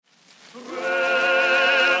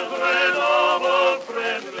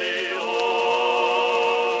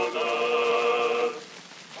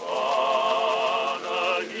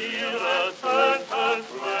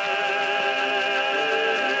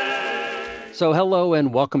So, hello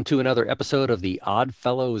and welcome to another episode of the Odd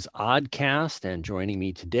Fellows Oddcast. And joining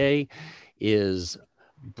me today is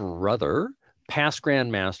brother, past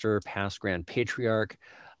Grand Master, past Grand Patriarch,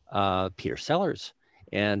 Peter Sellers.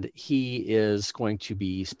 And he is going to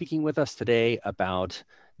be speaking with us today about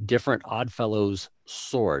different Odd Fellows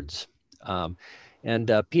swords.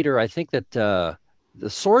 Peter, I think that the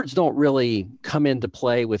swords don't really come into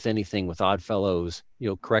play with anything with Odd Fellows.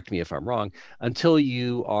 You'll correct me if I'm wrong, until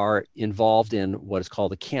you are involved in what is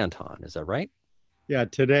called a canton. Is that right? Yeah,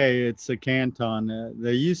 today it's a canton.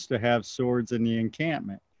 They used to have swords in the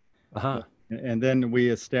encampment. Uh-huh. And then we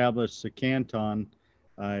established a canton,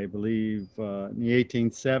 I believe, in the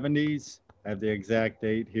 1870s. I have the exact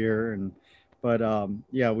date here. But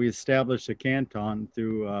we established a canton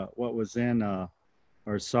through what was in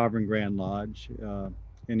our Sovereign Grand Lodge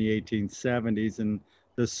in the 1870s. And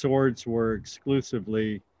the swords were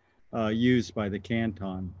exclusively used by the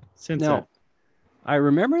canton since that. Now, I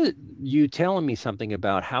remember you telling me something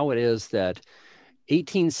about how it is that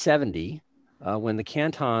 1870, when the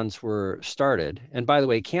cantons were started, and by the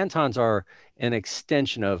way, cantons are an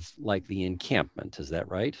extension of like the encampment. Is that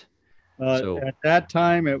right? So, At that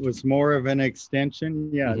time, it was more of an extension.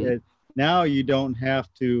 Yeah, mhm. now you don't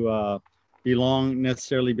have to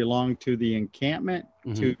necessarily belong to the encampment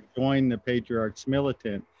Mhm. to join the Patriarchs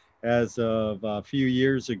Militant. As of a few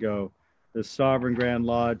years ago, the Sovereign Grand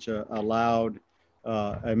Lodge allowed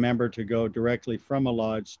a member to go directly from a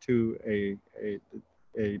lodge to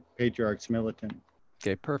a Patriarchs Militant.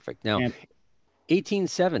 Okay, perfect. Now, And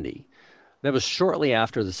 1870, that was shortly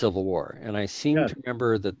after the Civil War. And I seem yeah, to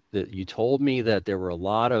remember that you told me that there were a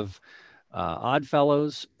lot of odd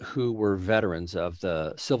fellows who were veterans of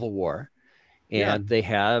the Civil War. yeah, And they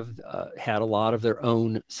have had a lot of their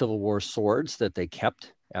own Civil War swords that they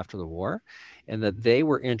kept after the war, and that they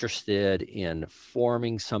were interested in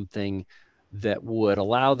forming something that would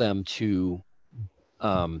allow them to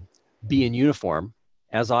be in uniform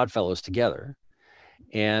as odd fellows together.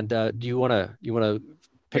 And do you want to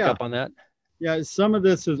pick yeah. up on that? Yeah, some of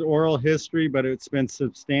this is oral history, but it's been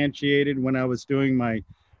substantiated when I was doing my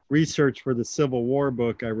research for the Civil War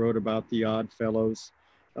book I wrote about the Odd Fellows.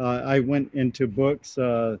 I went into books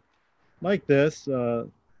like this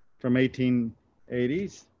from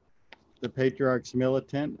 1880s, The Patriarchs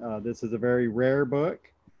Militant. This is a very rare book,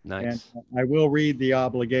 and Nice. I will read the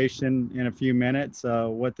obligation in a few minutes,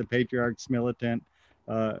 what the Patriarchs Militant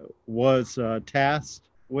was tasked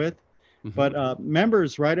with. Hmm. But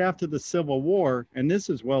members right after the Civil War, and this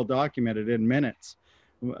is well documented in minutes,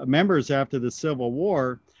 members after the Civil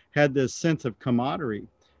War had this sense of camaraderie.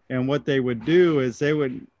 And what they would do is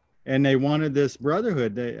and they wanted this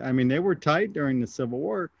brotherhood. They were tight during the Civil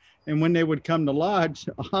War. And when they would come to lodge,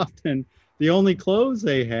 often the only clothes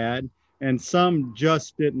they had, and some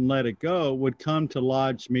just didn't let it go, would come to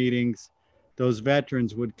lodge meetings. Those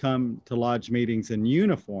veterans would come to lodge meetings in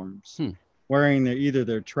uniforms, Hmm. wearing either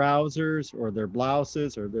their trousers or their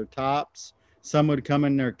blouses or their tops. Some would come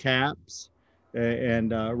in their caps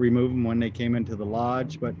and remove them when they came into the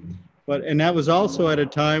lodge. And that was also at a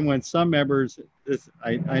time when some members.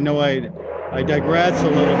 I know I digress a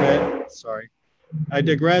little bit. Sorry, I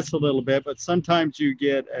digress a little bit, but sometimes you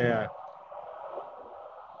get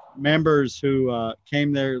members who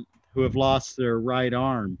came there who have lost their right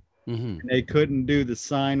arm, Hmm. and they couldn't do the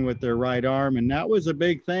sign with their right arm, and that was a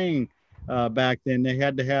big thing back then. They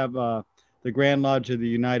had to have the Grand Lodge of the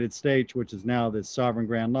United States, which is now the Sovereign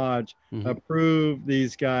Grand Lodge, Hmm. approve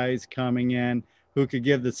these guys coming in who could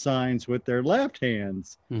give the signs with their left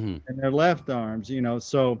hands Hmm. and their left arms.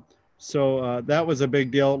 That was a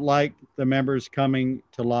big deal. Like the members coming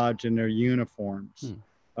to lodge in their uniforms.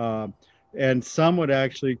 Hmm. Uh, and some would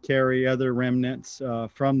actually carry other remnants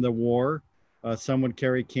from the war. Some would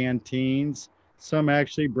carry canteens. Some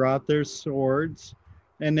actually brought their swords,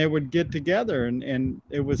 and they would get together, and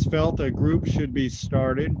it was felt a group should be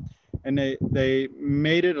started. And they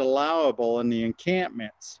made it allowable in the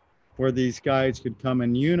encampments where these guys could come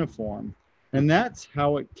in uniform. Hmm. And that's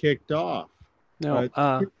how it kicked off. Now, It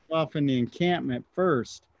kicked off in the encampment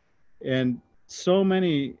first. And so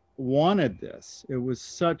many wanted this. It was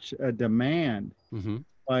such a demand. mhm.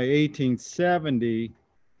 By 1870,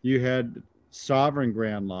 you had Sovereign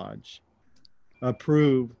Grand Lodge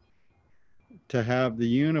approve to have the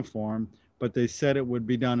uniform, but they said it would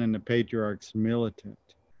be done in the Patriarchs Militant.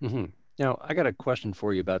 Hmm. Now, I got a question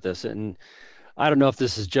for you about this, and I don't know if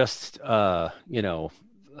this is just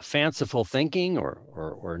fanciful thinking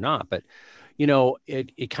or not, but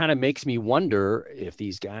it kind of makes me wonder if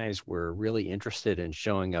these guys were really interested in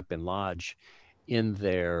showing up in lodge in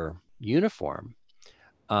their uniform.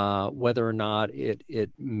 whether or not it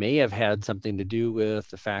may have had something to do with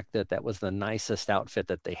the fact that that was the nicest outfit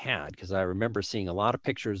that they had. Because I remember seeing a lot of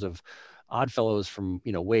pictures of Oddfellows from,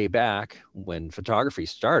 way back when photography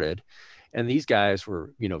started. And these guys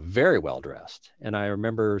were, very well dressed. And I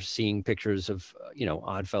remember seeing pictures of,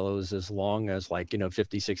 Oddfellows as long as like,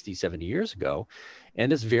 50, 60, 70 years ago.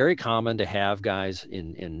 And it's very common to have guys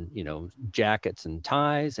in jackets and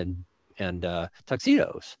ties and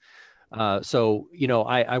tuxedos. So,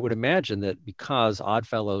 I would imagine that because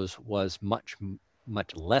Oddfellows was much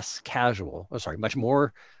less casual, much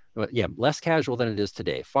more, less casual than it is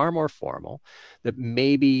today, far more formal, that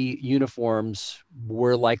maybe uniforms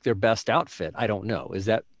were like their best outfit. I don't know. Is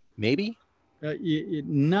that maybe?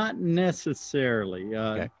 Not necessarily.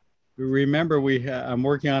 Okay. Remember, I'm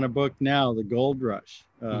working on a book now, The Gold Rush,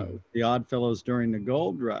 Mm. the Oddfellows during the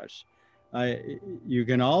Gold Rush. You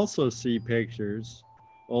can also see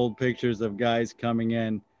old pictures of guys coming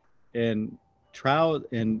in in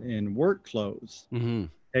work clothes, Mm-hmm.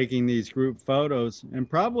 taking these group photos, and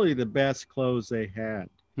probably the best clothes they had.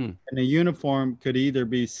 Hmm. And the uniform could either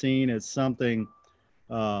be seen as something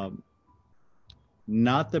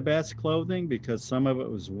not the best clothing because some of it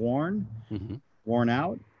was Mm-hmm. worn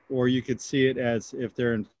out, or you could see it as, if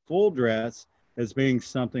they're in full dress, as being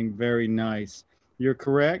something very nice. You're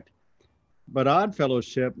correct, but Odd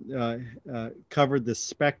Fellowship covered the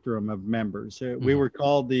spectrum of members. We were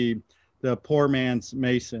called the poor man's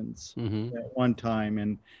Masons Mm-hmm. at one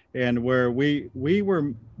time, and where we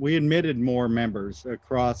admitted more members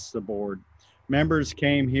across the board. Members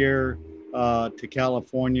came here to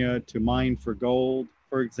California to mine for gold,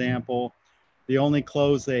 for example. The only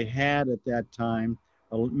clothes they had at that time,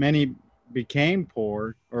 many became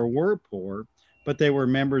poor or were poor, but they were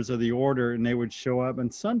members of the order and they would show up.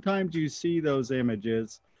 And sometimes you see those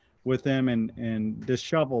images with them in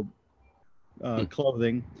disheveled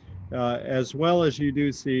clothing, as well as you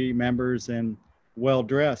do see members in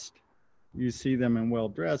well-dressed. You see them in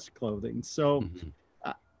well-dressed clothing. So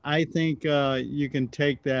I think you can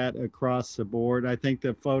take that across the board. I think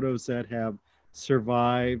the photos that have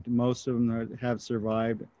survived, most of them that have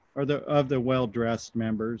survived, are of the well-dressed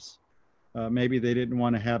members. Maybe they didn't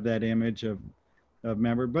want to have that image of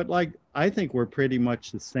member, but I think we're pretty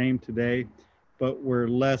much the same today, but we're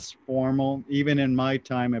less formal. Even in my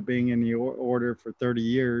time of being in the order for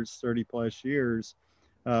 30 plus years,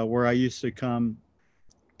 where I used to come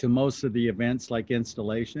to most of the events like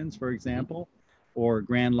installations, for example, or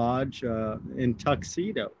Grand Lodge in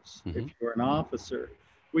tuxedos. If you were an officer,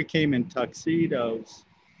 we came in tuxedos,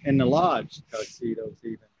 in the lodge tuxedos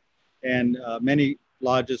even. And many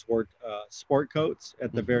lodges wore sport coats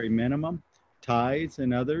at the very minimum, ties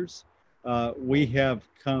and others. We have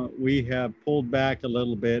pulled back a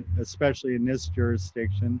little bit, especially in this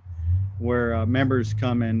jurisdiction, where members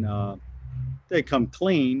come in, they come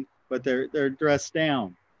clean, but they're dressed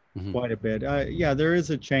down quite a bit. Yeah, there is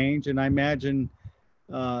a change, and I imagine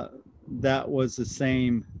that was the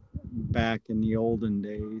same back in the olden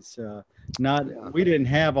days. We didn't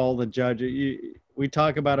have all the judges. We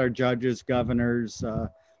talk about our judges, governors,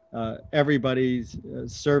 everybody's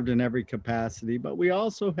served in every capacity, but we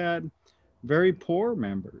also had very poor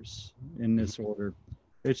members in this order.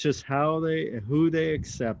 It's just who they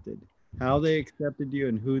accepted, how they accepted you,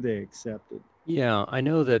 and who they accepted. Yeah, I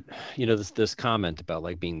know that, this comment about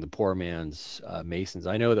like being the poor man's Masons.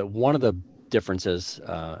 I know that one of the differences,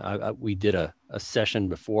 we did a session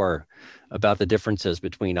before about the differences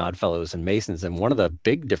between Oddfellows and Masons. And one of the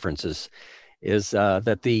big differences is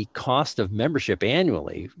that the cost of membership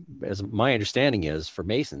annually, as my understanding is for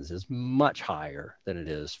Masons, is much higher than it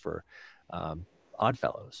is for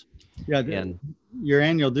Oddfellows. Yeah, And your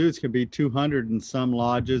annual dues could be 200 in some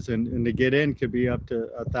lodges, and to get in could be up to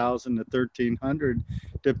 1,000 to 1,300,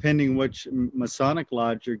 depending which Masonic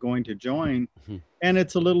lodge you're going to join. And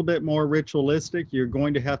it's a little bit more ritualistic. You're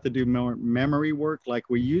going to have to do more memory work like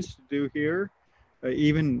we used to do here.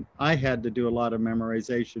 Even I had to do a lot of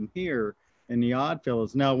memorization here in the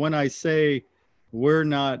Oddfellows. Now, when I say we're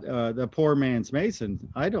not the poor man's Masons,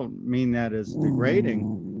 I don't mean that as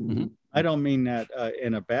degrading. I don't mean that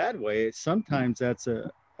in a bad way. Sometimes that's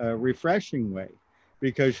a refreshing way,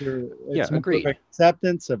 because it's perfect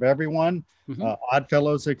acceptance of everyone.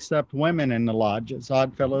 Oddfellows accept women in the lodges.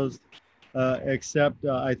 Oddfellows accept,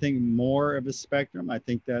 I think, more of a spectrum. I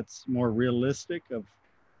think that's more realistic of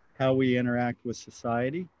how we interact with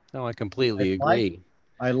society. No, I completely agree.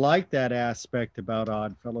 I like that aspect about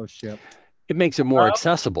Odd Fellowship. It makes it more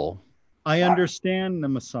accessible. I understand the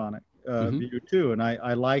Masonic view too, and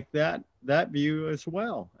I like that view as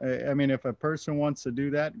well. I mean, if a person wants to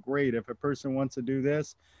do that, great. If a person wants to do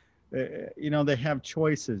this, they have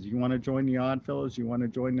choices. You want to join the Odd Fellows, you want to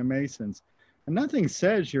join the Masons. And nothing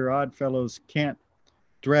says your Odd Fellows can't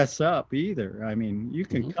dress up either. I mean, you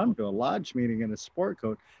can come to a lodge meeting in a sport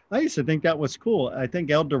coat. I used to think that was cool. I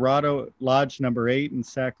think El Dorado Lodge number 8 in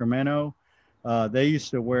Sacramento, they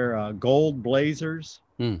used to wear gold blazers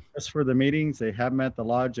just for the meetings. They have them at the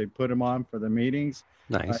lodge. They put them on for the meetings.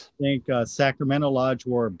 Nice. I think Sacramento Lodge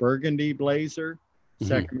wore a burgundy blazer.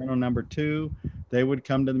 Sacramento number 2, they would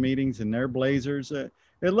come to the meetings in their blazers. It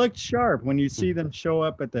looked sharp when you see them show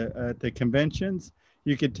up at the conventions.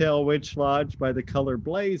 You could tell which lodge by the color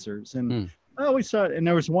blazers. And I always saw it. And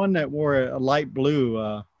there was one that wore a light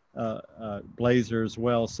blue blazer as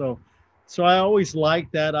well. So I always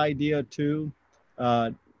liked that idea too.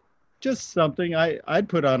 Just something I'd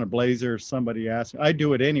put on a blazer if somebody asked. I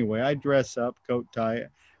do it anyway. I dress up, coat, tie.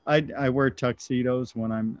 I wear tuxedos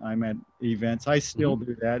when I'm at events. I still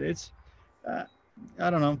do that. It's I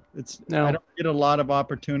don't know. I don't get a lot of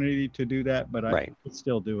opportunity to do that, but I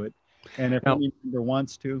still do it. And if any member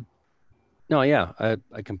wants to. No, yeah,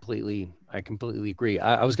 I completely agree.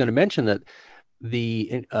 I was going to mention that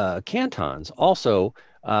the cantons also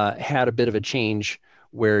had a bit of a change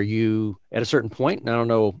where you, at a certain point, and I don't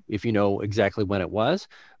know if you know exactly when it was,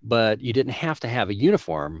 but you didn't have to have a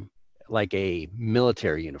uniform, like a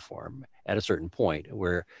military uniform, at a certain point,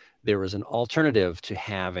 where there was an alternative to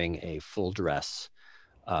having a full dress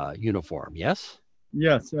uniform. Yes?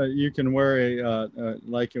 Yes, you can wear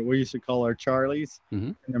like we used to call our Charlies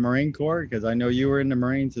in the Marine Corps, because I know you were in the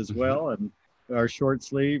Marines as well, and our short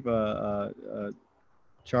sleeve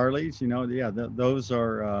Charlies.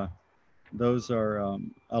 Those are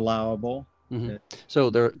allowable. So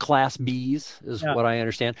they're Class Bs, is what I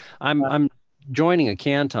understand. I'm joining a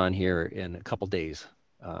canton here in a couple days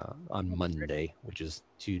on Monday, which is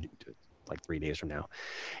 3 days from now.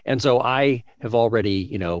 And so I have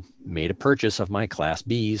already, made a purchase of my Class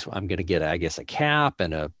Bs. I'm going to get, I guess, a cap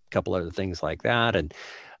and a couple other things like that. And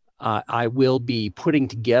I will be putting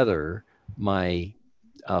together my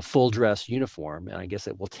full dress uniform. And I guess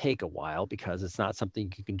it will take a while because it's not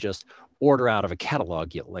something you can just order out of a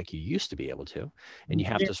catalog like you used to be able to. And you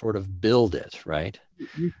have to sort of build it, right?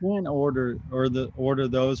 You can order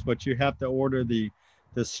those, but you have to order the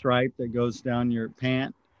stripe that goes down your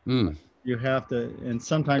pant. You have to, and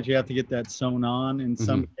sometimes you have to get that sewn on in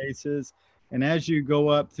some cases. And as you go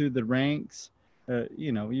up through the ranks,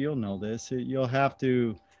 you'll know this, you'll have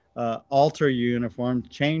to alter your uniform,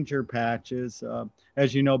 change your patches.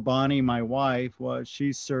 As you know, Bonnie, my wife,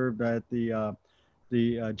 she served at the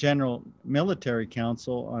General Military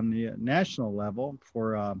Council on the national level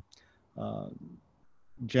for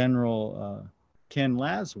General Ken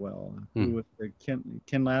Laswell, who was Ken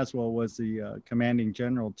Laswell was the commanding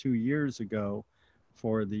general 2 years ago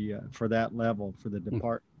for that level for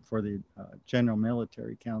the General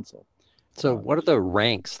Military Council. So what are the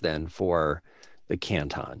ranks then for the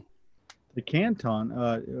canton? The canton,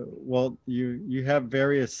 well, you have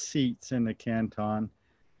various seats in the canton.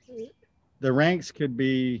 The ranks could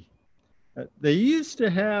be, they used to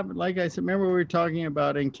have, like I said, remember we were talking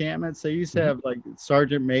about encampments? They used to have like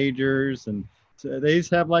sergeant majors, and they used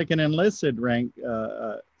to have like an enlisted rank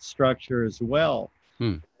structure as well.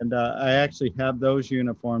 And I actually have those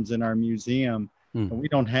uniforms in our museum. We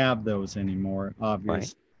don't have those anymore,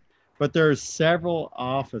 obviously. But there's several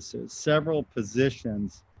offices, several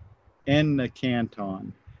positions in the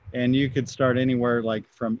canton. And you could start anywhere like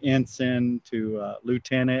from ensign to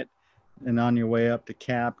lieutenant, and on your way up to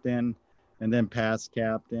captain, and then past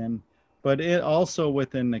captain. But it also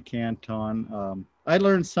within the canton, I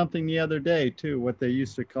learned something the other day too, what they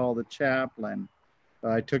used to call the chaplain.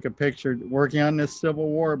 I took a picture working on this Civil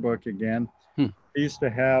War book again. They used to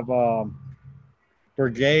have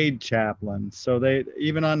brigade chaplains. So they,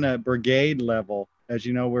 even on the brigade level, as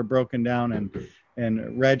you know, we're broken down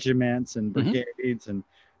in regiments and brigades, and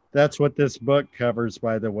that's what this book covers,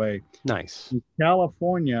 by the way. Nice. In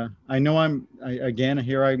California, I know I'm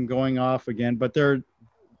going off again, but to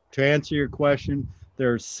answer your question,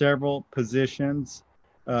 there are several positions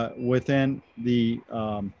within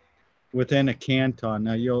a canton.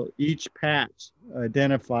 Now each patch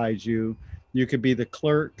identifies you. You could be the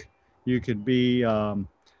clerk, you could be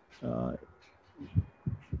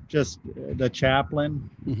just the chaplain.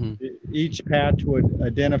 Each patch would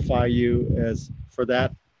identify you as for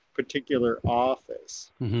that particular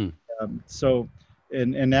office. So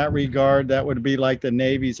in that regard, that would be like the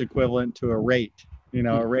Navy's equivalent to a rate,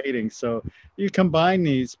 a rating. So you combine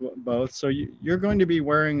these both. So you're going to be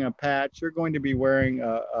wearing a patch. You're going to be wearing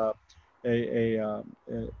a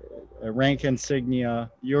rank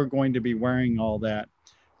insignia. You're going to be wearing all that.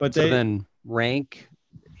 But then rank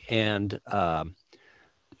and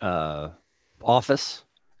office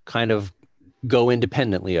kind of go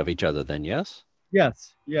independently of each other then, yes?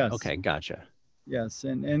 Yes, yes. Okay, gotcha. Yes,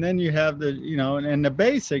 and then you have the, and the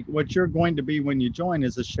basic, what you're going to be when you join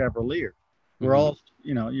is a Chevalier. We're Mhm. all,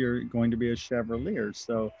 you're going to be a Chevalier.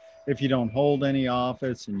 So if you don't hold any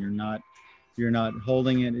office and you're not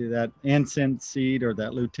holding any that ensign seat or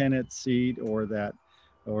that lieutenant seat or the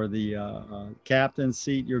captain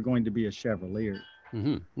seat, you're going to be a Chevalier.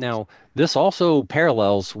 Now, this also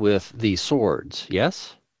parallels with the swords,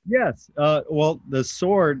 yes? Yes. Well, the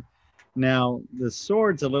sword's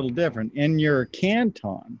a little different. In your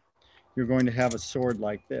canton, you're going to have a sword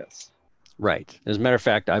like this. Right. As a matter of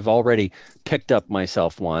fact, I've already picked up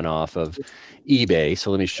myself one off of eBay. So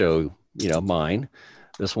let me show, mine.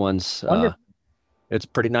 This one's Wonderful. it's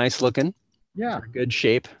pretty nice looking. Yeah. Very good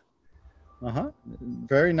shape. Uh-huh.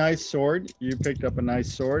 Very nice sword. You picked up a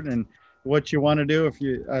nice sword. And what you want to do,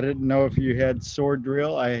 I didn't know if you had sword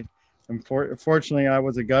drill. Fortunately, I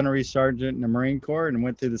was a gunnery sergeant in the Marine Corps and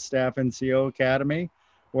went through the Staff NCO Academy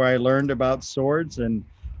where I learned about swords. And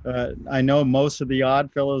I know most of the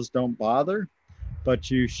odd fellows don't bother, but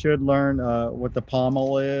you should learn what the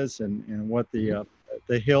pommel is and what the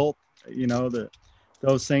hilt,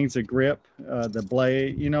 those things, the grip, the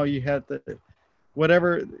blade. You had the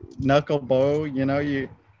whatever knuckle bow. You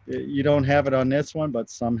don't have it on this one, but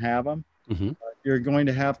some have them. Mm-hmm. You're going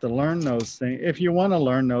to have to learn those things. If you want to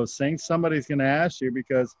learn those things, somebody's going to ask you,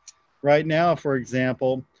 because right now, for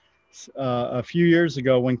example, a few years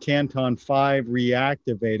ago when Canton 5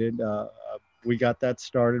 reactivated, we got that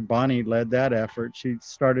started. Bonnie led that effort. She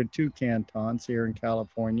started 2 cantons here in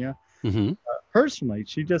California. Mm-hmm. Personally,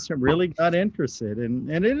 she just really got interested, and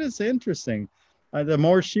it is interesting. The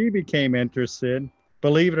more she became interested,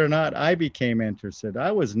 believe it or not, I became interested.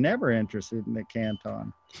 I was never interested in the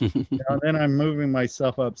canton. Then I'm moving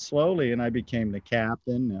myself up slowly, and I became the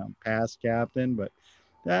captain, past captain, but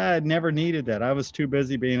I never needed that. I was too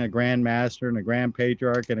busy being a grand master and a grand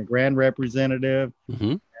patriarch and a grand representative.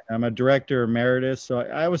 Mm-hmm. I'm a director emeritus, so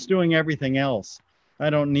I was doing everything else. I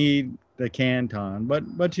don't need the canton,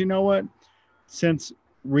 but you know what? Since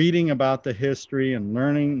reading about the history and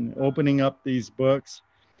learning, opening up these books,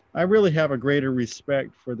 I really have a greater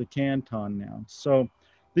respect for the canton now. So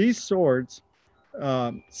these swords,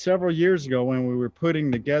 several years ago when we were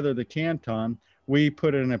putting together the canton, we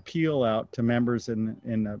put an appeal out to members in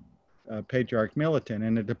the Patriarch Militant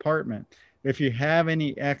in the department. If you have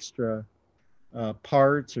any extra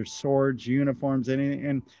parts or swords, uniforms, anything.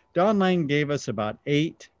 And Don Lane gave us about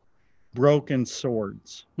 8 broken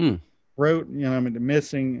swords.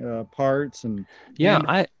 Missing parts Yeah,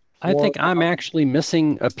 and I think I'm actually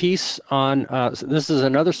missing a piece on. So this is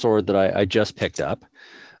another sword that I just picked up.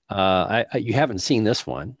 You haven't seen this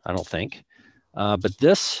one, I don't think. But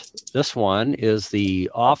this one is the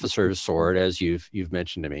officer's sword, as you've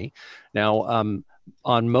mentioned to me. Now,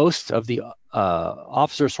 on most of the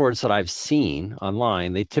officer swords that I've seen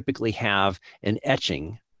online, they typically have an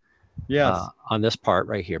etching on this part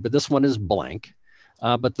right here, but this one is blank.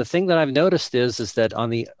 But the thing that I've noticed is that on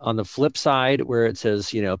the flip side, where it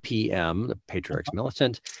says PM, the Patriarchs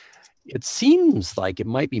Militant, it seems like it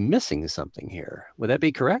might be missing something here. Would that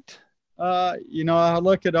be correct? I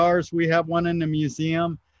look at ours. We have one in the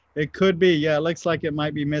museum. It could be. Yeah, it looks like it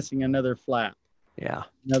might be missing another flap. Yeah.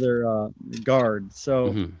 Another guard.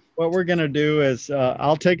 So what we're going to do is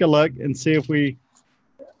I'll take a look and see if we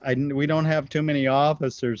don't have too many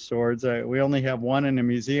officers' swords. We only have one in the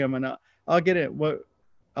museum, and I'll get it.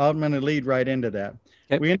 I'm going to lead right into that.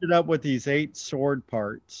 Okay. We ended up with these 8 sword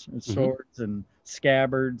parts, and swords and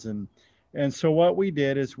scabbards, and so what we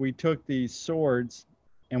did is we took these swords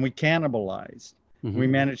and we cannibalized. We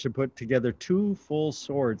managed to put together 2 full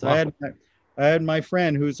swords. Wow. I had my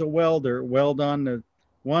friend who's a welder weld on the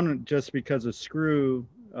one just because of screw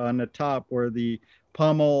on the top where the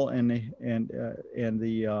pommel and the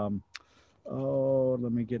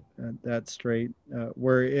let me get that straight,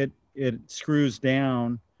 where it screws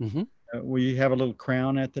down. We have a little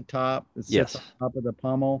crown at the top that sits on top of the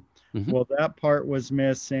pommel. Well, that part was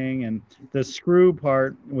missing, and the screw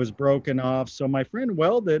part was broken off. So my friend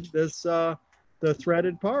welded this the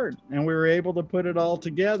threaded part, and we were able to put it all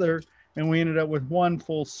together, and we ended up with 1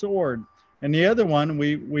 full sword. And the other one,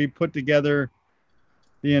 we put together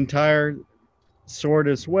the entire sword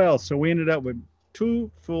as well. So we ended up with 2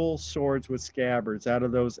 full swords with scabbards out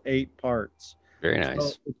of those 8 parts. Very nice.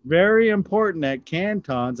 So it's very important that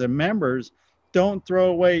cantons and members don't throw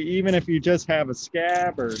away, even if you just have a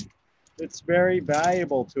scabbard. It's very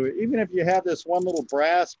valuable to it. Even if you have this one little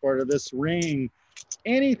brass part or this ring,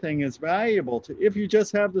 anything is valuable to. If you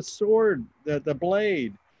just have the sword, the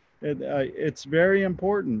blade, It's very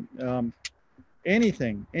important.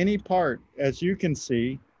 Any part, as you can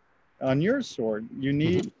see on your sword, you Hmm.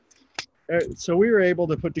 need. So we were able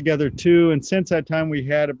to put together two, and since that time we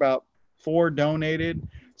had about four donated.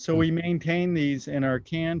 So we maintain these in our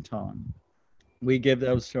canton. We give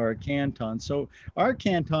those to our canton. So our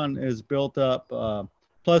canton is built up.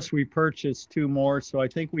 Plus, we purchased two more. So I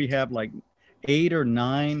think we have like 8 or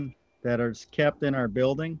 9 that are kept in our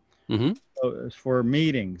building Hmm. for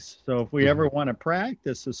meetings. So if we Hmm. ever want to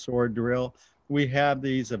practice a sword drill, we have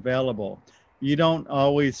these available. You don't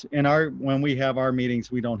always in our when we have our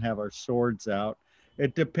meetings, we don't have our swords out.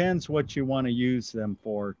 It depends what you want to use them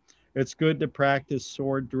for. It's good to practice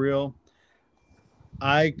sword drill.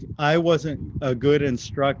 I wasn't a good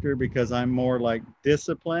instructor because I'm more like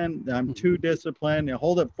disciplined. I'm too disciplined. You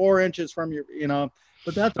hold it 4 inches from your.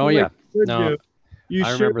 But that's Oh the way yeah. you should No, do. You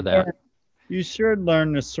I should remember that. learn you should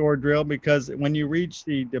learn the sword drill because when you reach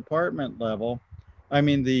the department level, I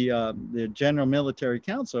mean the General Military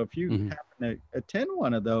Council, if you Hmm. happen to attend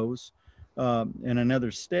one of those in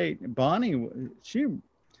another state, Bonnie,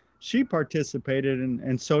 she participated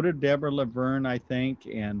and so did Deborah Laverne, I think,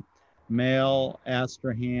 and Mel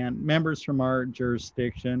Astrahan, members from our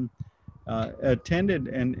jurisdiction, attended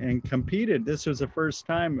and competed. This was the first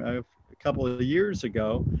time a couple of years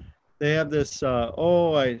ago they have this.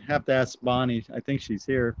 I have to ask Bonnie. I think she's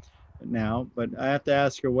here now, but I have to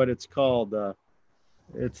ask her what it's called.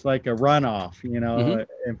 It's like a runoff, you Hmm. know.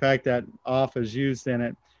 In fact, that off is used in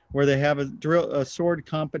it, where they have a sword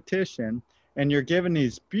competition, and you're given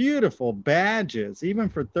these beautiful badges, even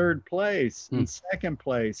for third place and second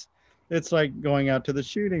place. It's like going out to the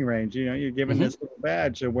shooting range. You know, you're given Hmm. this little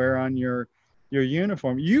badge to wear on your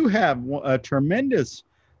uniform. You have a tremendous.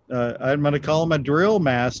 I'm going to call him a drill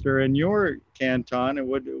master in your canton. It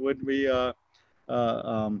would be uh,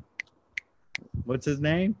 um, what's his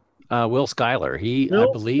name? Will Schuyler. He, I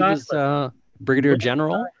Bill believe, is Schuyler. Brigadier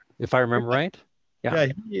General, if I remember right. Yeah.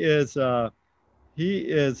 Yeah, he is. He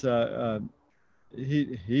is.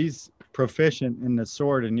 He's proficient in the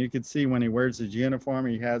sword, and you can see when he wears his uniform,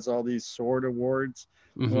 he has all these sword awards.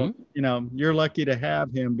 Well, Hmm. you're lucky to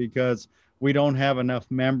have him because we don't have enough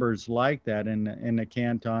members like that in the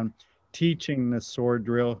canton teaching the sword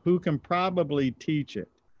drill who can probably teach it.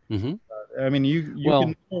 Hmm. I mean, you can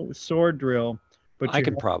Well, know sword drill, but I you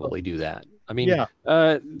could have probably do that. I mean, yeah,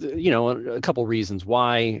 a couple reasons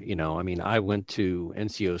why, I mean, I went to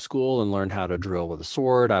NCO school and learned how to drill with a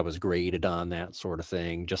sword. I was graded on that sort of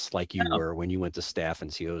thing, just like you were when you went to staff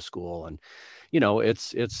NCO school. And,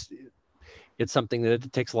 it's something that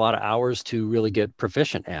it takes a lot of hours to really get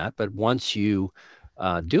proficient at. But once you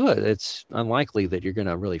do it, it's unlikely that you're going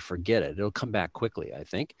to really forget it. It'll come back quickly, I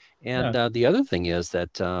think. yeah. And the other thing is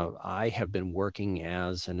that I have been working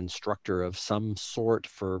as an instructor of some sort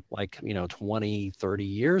for like, 20, 30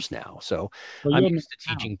 years now. So So I'm you'll know used to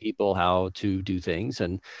how. teaching people how to do things.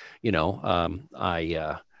 And,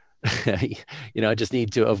 I just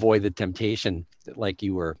need to avoid the temptation, like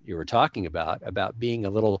you were talking about being a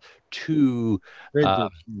little too uh,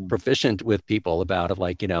 Rigid. proficient with people about it,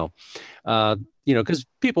 like uh, because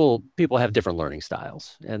people have different learning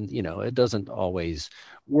styles, and it doesn't always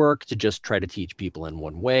work to just try to teach people in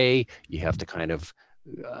one way. You have to kind of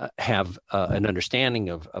have an understanding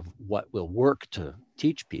of what will work to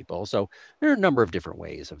teach people. So there are a number of different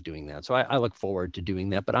ways of doing that. So I look forward to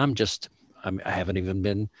doing that, but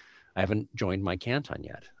I haven't joined my canton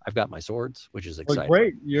yet. I've got my swords, which is Well, exciting.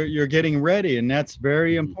 great. You're getting ready, and that's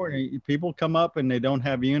very Mhm. important. People come up and they don't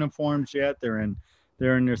have uniforms yet. They're in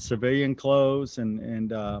their civilian clothes, and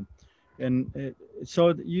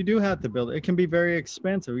so you do have to build it. It can be very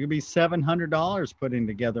expensive. It could be $700 putting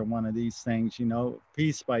together one of these things,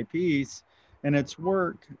 piece by piece, and it's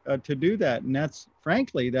work to do that. And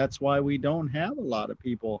that's why we don't have a lot of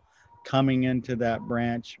people coming into that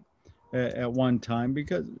branch at one time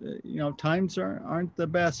because times aren't the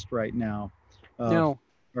best right now Now,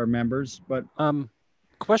 for our members. But um,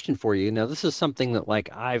 question for you. Now, this is something that like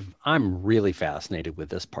I'm really fascinated with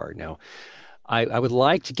this part. Now, I would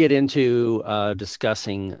like to get into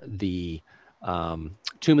discussing the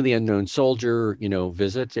Tomb of the Unknown Soldier,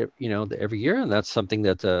 visit, every year, and that's something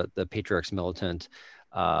that the Patriarchs Militant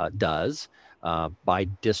does by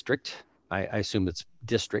district. I assume it's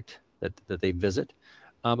district that they visit.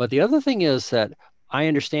 But the other thing is that I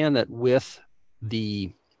understand that with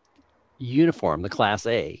the uniform, the Class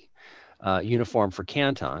A uniform for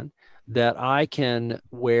Canton, that I can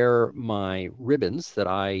wear my ribbons that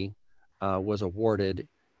I was awarded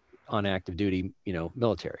on active duty,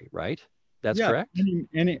 military, right? That's yeah, correct.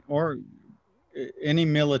 any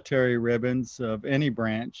military ribbons of any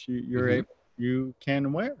branch, you're Hmm. able. you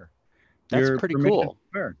can wear. That's You're pretty permitted to cool.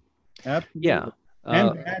 wear. Yeah. Absolutely.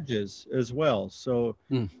 And badges as well. So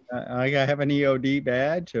mm, I have an EOD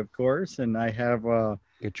badge, of course, and get your I have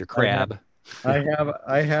crab.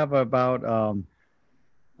 I have about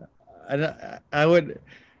I would,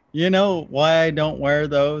 you know why I don't wear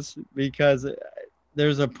those? Because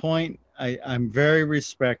there's a point I'm very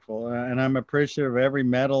respectful and I'm appreciative of every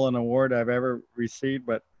medal and award I've ever received.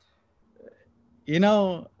 But, you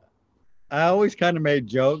know, I always kind of made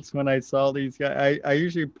jokes when I saw these guys. I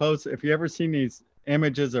usually post, if you ever seen these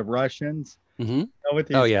images of Russians, Mm-hmm. with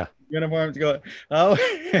Oh these yeah. uniforms go, oh,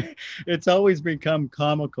 it's always become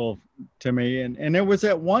comical to me. And there was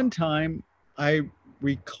at one time, I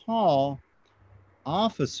recall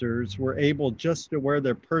officers were able just to wear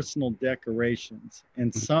their personal decorations.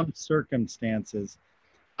 In some circumstances,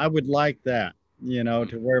 I would like that, you know,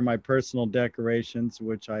 to wear my personal decorations,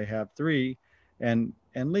 which I have three, and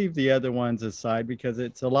leave the other ones aside because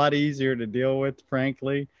it's a lot easier to deal with,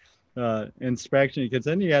 frankly. Inspection, because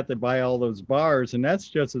then you have to buy all those bars, and that's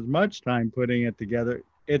just as much time putting it together.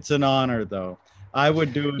 It's an honor, though. I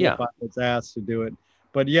would do it Yeah. if I was asked to do it.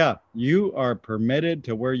 But yeah, you are permitted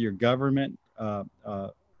to wear your government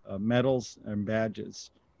medals and badges.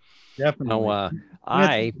 Now, Definitely. And it's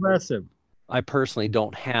I impressive. I personally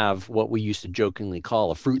don't have what we used to jokingly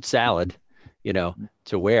call a fruit salad,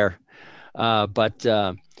 to wear. But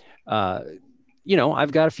uh,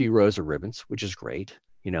 I've got a few rows of ribbons, which is great.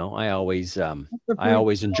 The I fruit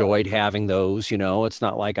always enjoyed having those. It's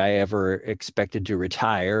not like I ever expected to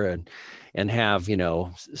retire and have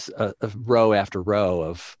a row after row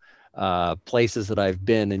of places that I've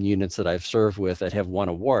been and units that I've served with that have won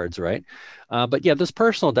awards, right? But yeah, those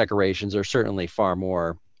personal decorations are certainly far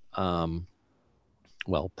more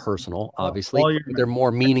personal, obviously. all your They're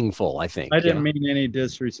more meaningful, I think. I didn't mean any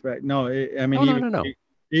disrespect. No, I mean Oh, no, no, no.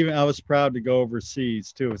 even I was proud to go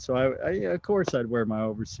overseas too. So of course I'd wear my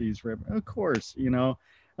overseas ribbon. Of course, you know,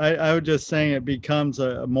 I was just saying it becomes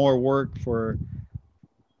a more work for.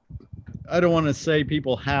 I don't want to say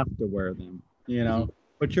people have to wear them, you hmm know,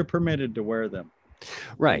 but you're permitted to wear them.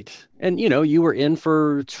 Right. And, you were in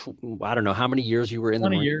for, I don't know how many years you were in the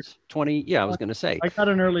 20 years. Marines. 20. Yeah, I was going to say. I got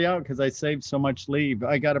an early out because I saved so much leave.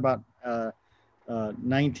 I got about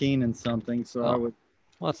 19 and something, so I Oh, was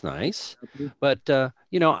well, that's nice. happy. But,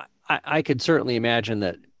 I could certainly imagine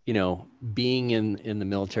that, being in the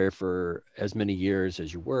military for as many years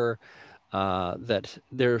as you were, that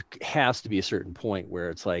there has to be a certain point where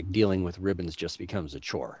it's like dealing with ribbons just becomes a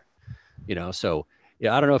chore, So,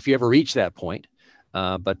 yeah, I don't know if you ever reach that point,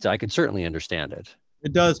 but I could certainly understand it.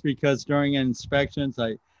 It does because during inspections,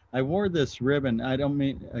 I wore this ribbon. I don't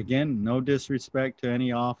mean, again, no disrespect to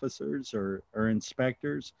any officers or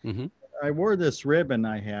inspectors. hmm I wore this ribbon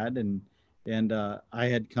I had, and I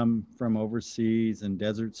had come from overseas and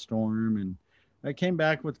Desert Storm, and I came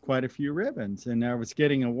back with quite a few ribbons, and I was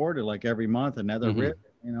getting awarded like every month another hmm ribbon,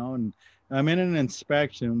 you know. And I'm in an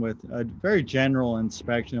inspection with a very general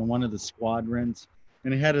inspection in one of the squadrons,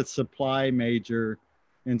 and it had a supply major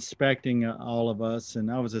inspecting all of us,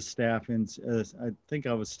 and I was a staff, and I think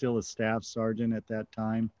I was still a staff sergeant at that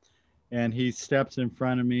time, and he steps in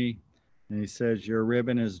front of me, and he says, "Your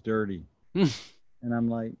ribbon is dirty." And I'm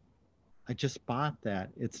like, I just bought that.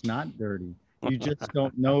 It's not dirty. You just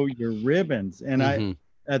don't know your ribbons. And hmm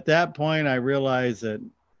at that point, I realized that,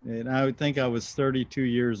 and I would think I was 32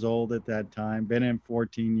 years old at that time, been in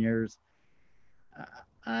 14 years.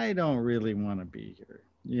 I don't really want to be here,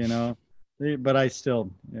 you know, but I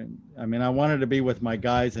still, I mean, I wanted to be with my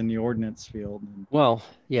guys in the ordnance field. Well,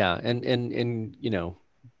 yeah, and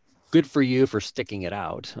good for you for sticking it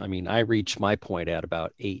out. I mean, I reached my point at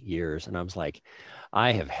about 8 years, and I was like,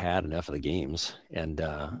 I have had enough of the games, and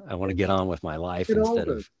I want to get on with my life Get instead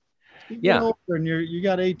older. of, You get yeah, older, and you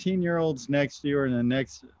got 18-year-olds next year and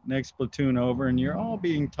the next platoon over, and you're all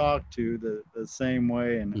being talked to the same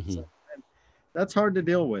way, and hmm that's hard to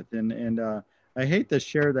deal with. And I hate to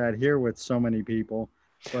share that here with so many people,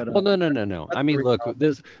 but Well, no, no, no, no. that's I the mean, look, reality.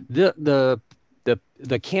 this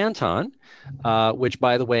the Canton, which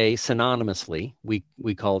by the way, synonymously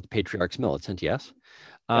we call it Patriarchs Militant. Yes,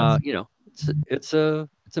 Yes. it's a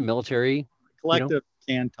military, Collective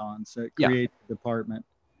cantons that yeah, create the department.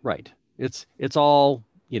 right. It's all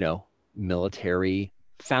military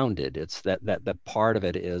founded. It's that part of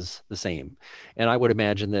it is the same, and I would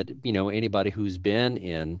imagine that anybody who's been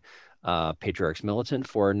in Patriarchs Militant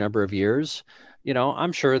for a number of years,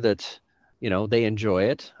 I'm sure that they enjoy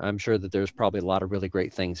it. I'm sure that there's probably a lot of really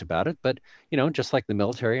great things about it, but just like the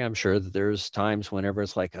military, I'm sure that there's times whenever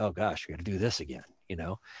it's like, oh gosh, we got to do this again,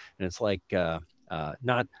 and it's like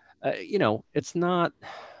not, it's not.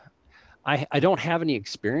 I don't have any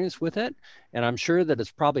experience with it, and I'm sure that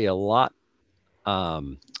it's probably a lot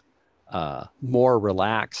um, more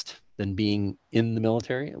relaxed than being in the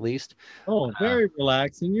military, at least. Oh, Uh, very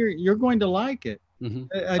relaxed, and you're going to like it. mhm.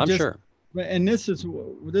 I I'm just, sure. and this is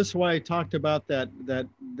why I talked about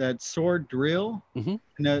that sword drill Hmm.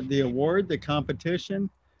 and the award, the competition.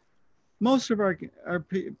 Most of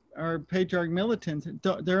our patriarch militants,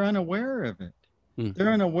 they're unaware of it. Mm.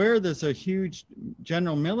 They're unaware there's a huge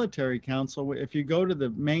general military council. If you go to the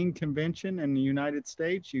main convention in the United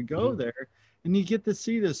States, you go Hmm. there and you get to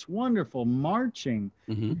see this wonderful marching.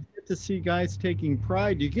 Hmm. You get to see guys taking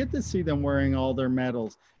pride. You get to see them wearing all their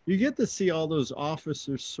medals. You get to see all those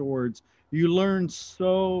officers' swords. You learn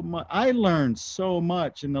so much. I learned so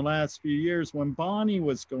much in the last few years when Bonnie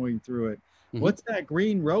was going through it. Hmm. What's that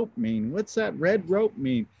green rope mean? What's that red rope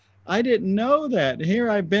mean? I didn't know that.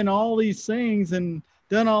 Here I've been all these things and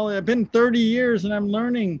done all. I've been 30 years and I'm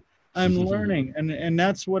learning. I'm learning, and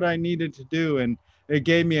that's what I needed to do. And it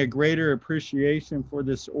gave me a greater appreciation for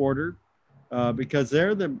this order because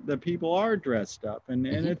they're the people are dressed up, and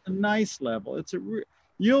Hmm. it's a nice level.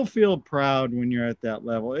 You'll feel proud when you're at that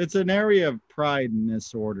level. It's an area of pride in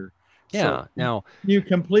this order. So Yeah. Now. you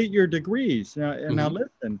complete your degrees. Now Mhm.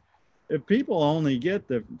 listen, if people only get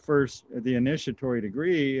the initiatory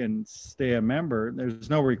degree and stay a member, there's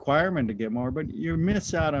no requirement to get more, but you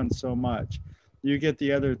miss out on so much. You get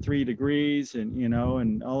the other 3 degrees, and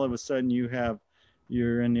and all of a sudden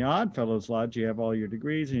you're in the Odd Fellows Lodge, you have all your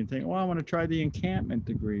degrees, and you think, well, I want to try the encampment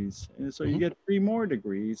degrees. And so you Mhm. get 3 more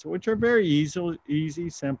degrees, which are very easy,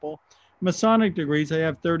 simple. Masonic degrees, I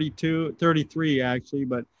have 32, 33 actually,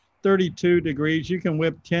 but 32 degrees, you can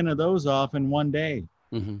whip 10 of those off in one day.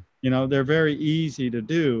 Mhm. They're very easy to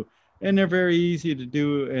do, and they're very easy to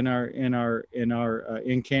do in our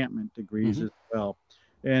encampment degrees Mhm. as well.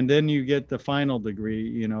 And then you get the final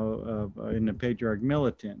degree, of in the Patriarch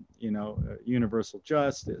Militant, universal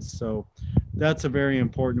justice. So that's a very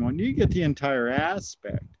important one. You get the entire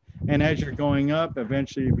aspect. And as you're going up,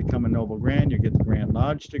 eventually you become a Noble Grand. You get the Grand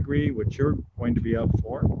Lodge degree, which you're going to be up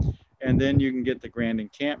for. And then you can get the Grand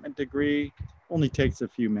Encampment degree. Only takes a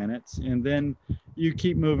few minutes. And then you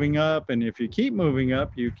keep moving up. And if you keep moving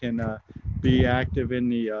up, you can be active in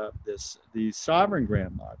the Sovereign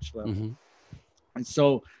Grand Lodge level. Mhm. And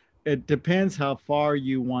so it depends how far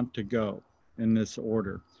you want to go in this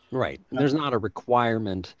order. Right. And there's not a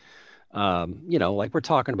requirement. Like we're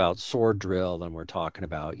talking about sword drill and we're talking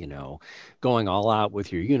about, going all out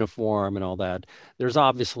with your uniform and all that. There's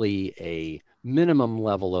obviously a minimum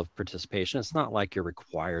level of participation. It's not like you're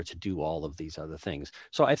required to do all of these other things.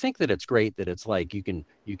 So I think that it's great that it's like you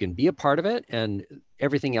can be a part of it and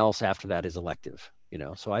everything else after that is elective.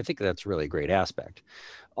 So I think that's really a great aspect.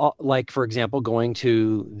 Like, for example, going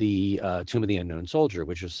to the Tomb of the Unknown Soldier,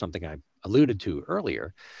 which is something I alluded to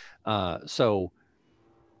earlier. So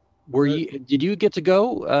Uh, did you get to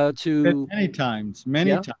go to, Many times,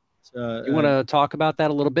 many yeah? times. You want to talk about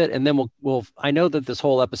that a little bit? And then I know that this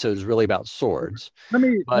whole episode is really about swords, let me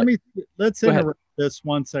let but me let's go ahead. interrupt this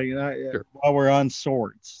one second Sure. while we're on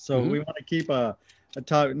swords. So Hmm. we want to keep a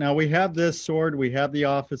talk. Now we have this sword. We have the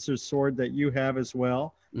officer's sword that you have as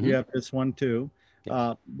well. Hmm. You have this one too.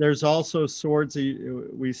 Yes. There's also swords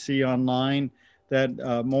we see online that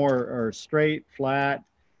more are straight, flat,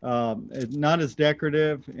 not as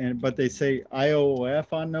decorative, but they say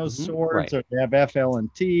IOF on those Hmm. swords, Right. or they have FL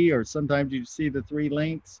and T, or sometimes you see the 3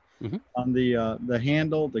 links Hmm. on the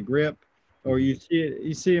handle, the grip, or Hmm.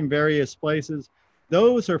 you see in various places.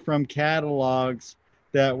 Those are from catalogs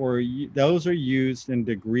those are used in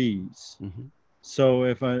degrees. Hmm. So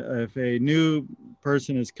if a new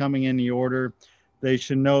person is coming in the order, they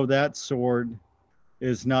should know that sword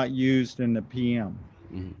is not used in the PM.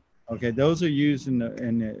 Hmm. Okay, those are used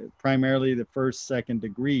in primarily the first, second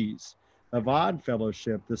degrees of Odd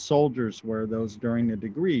Fellowship. The soldiers wear those during the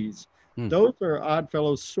degrees. Hmm. Those are Odd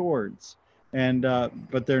Fellows swords, and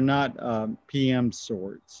but they're not PM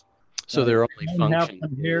swords. So We their only don't have function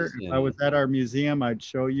one here. is If I was in. at our museum, I'd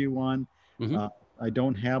show you one. Mhm. Uh, I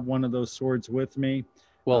don't have one of those swords with me.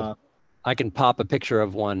 Well, Uh, I can pop a picture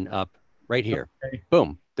of one up right here. okay.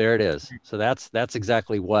 Boom, there it is. So that's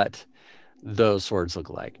exactly what those swords look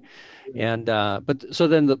like. And but so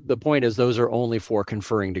then the point is those are only for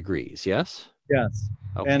conferring degrees, yes? Yes.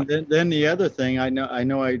 Okay. And then the other thing, I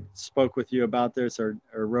know I spoke with you about this or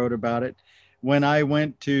wrote about it. When I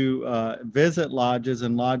went to visit lodges,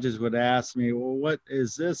 and lodges would ask me, well, what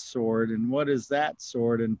is this sword and what is that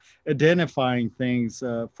sword, and identifying things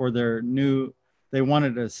they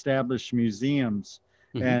wanted to establish museums.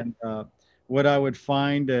 Hmm. And what I would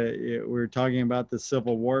find, we were talking about the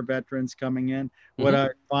Civil War veterans coming in. What I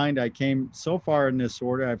find, I came so far in this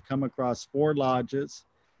order, I've come across 4 lodges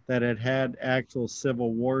that had actual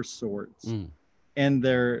Civil War swords in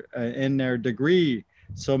their degree.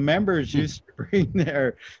 So members used to bring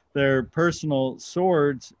their personal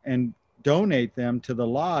swords and donate them to the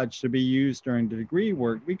lodge to be used during the degree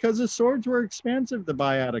work, because the swords were expensive to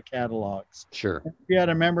buy out of catalogs. Sure. If you had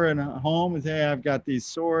a member in a home and say, hey, I've got these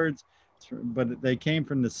swords, but they came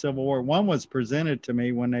from the Civil War. One was presented to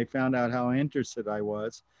me when they found out how interested I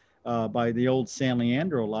was by the old San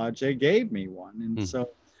Leandro Lodge. They gave me one. And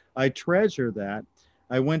so I treasure that.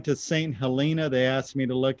 I went to St. Helena. They asked me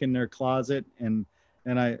to look in their closet, and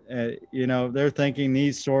I, they're thinking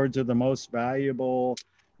these swords are the most valuable,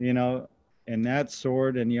 and that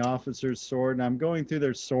sword and the officer's sword. And I'm going through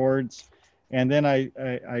their swords, and then I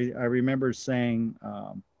remember saying,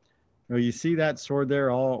 you see that sword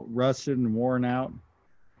there, all rusted and worn out?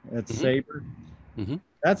 That's saber.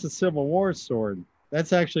 That's a Civil War sword.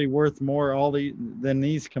 That's actually worth more than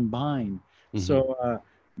these combined. So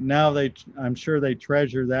now I'm sure they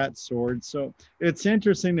treasure that sword. So it's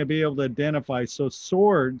interesting to be able to identify. So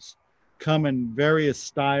swords come in various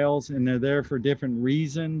styles, and they're there for different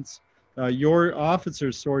reasons. Your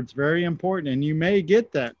officer's sword's very important, and you may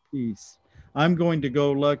get that piece. I'm going to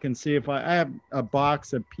go look and see if I have a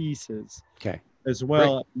box of pieces as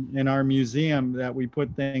well in our museum that we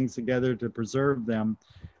put things together to preserve them.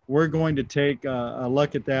 We're going to take a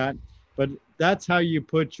look at that, but that's how you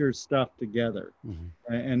put your stuff together.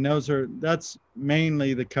 And that's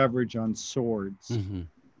mainly the coverage on swords.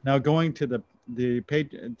 Now going to the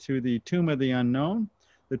Tomb of the Unknown.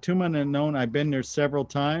 The Tomb of the Unknown, I've been there several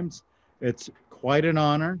times. It's quite an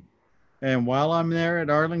honor. And while I'm there at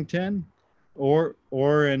Arlington or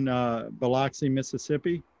in Biloxi,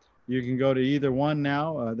 Mississippi, you can go to either one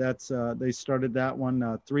now. They started that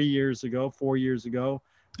one 4 years ago.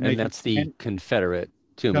 And that's the Confederate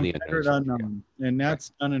Tomb of the Unknown. And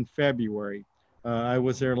that's done in February. I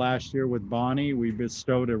was there last year with Bonnie. We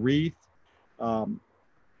bestowed a wreath.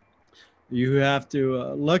 You have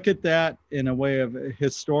to look at that in a way of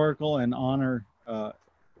historical and honor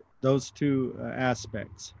those two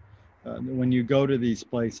aspects when you go to these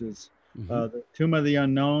places. The Tomb of the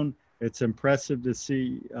Unknown, it's impressive to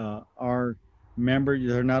see our members.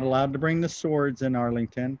 They're not allowed to bring the swords in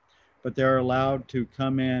Arlington, but they're allowed to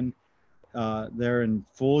come in. They're in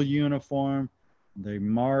full uniform. They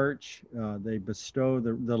march. They bestow,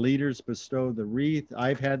 the leaders bestow the wreath.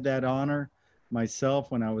 I've had that honor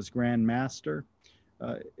myself when I was Grand Master.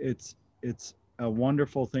 It's a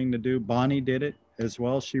wonderful thing to do. Bonnie did it as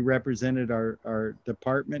well. She represented our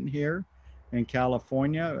department here in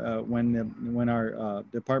California when our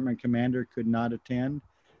department commander could not attend.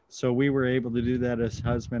 So we were able to do that as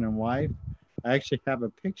husband and wife. I actually have a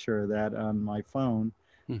picture of that on my phone.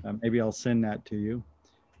 Maybe I'll send that to you.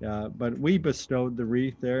 But we bestowed the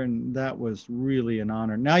wreath there, and that was really an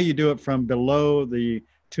honor. Now you do it from below the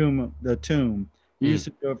tomb. You used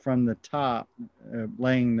to do it from the top,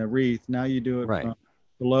 laying the wreath. Now you do it from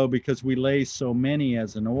below, because we lay so many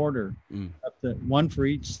as an order, one for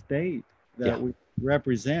each state that we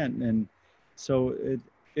represent. And so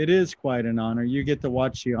it is quite an honor. You get to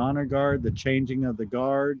watch the honor guard, the changing of the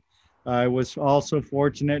guard. I was also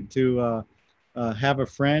fortunate to have a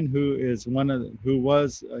friend who is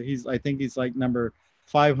I think he's like number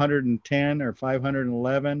 510 or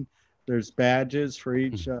 511. There's badges for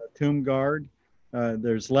each tomb guard.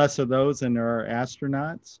 There's less of those than there are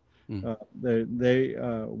astronauts. They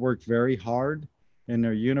work very hard in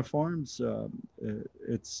their uniforms.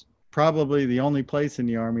 It's probably the only place in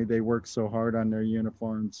the Army they work so hard on their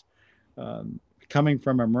uniforms. Coming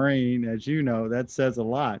from a Marine, as you know, that says a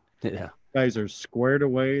lot. Guys are squared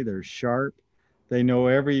away. They're sharp. They know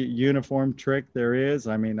every uniform trick there is.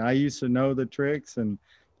 I mean, I used to know the tricks, and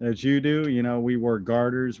as you do, we wore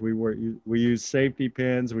garters, we use safety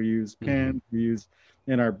pins, we use pins, we use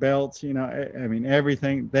in our belts, I mean,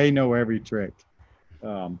 everything. They know every trick.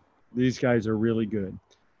 These guys are really good.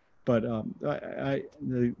 But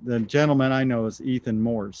the gentleman I know is Ethan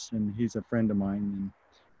Morse, and he's a friend of mine,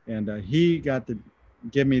 and he got to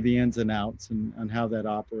give me the ins and outs and how that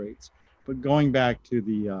operates. But going back to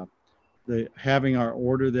the having our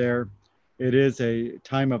order there, it is a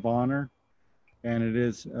time of honor, and it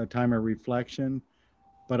is a time of reflection.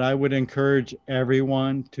 But I would encourage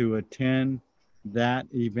everyone to attend that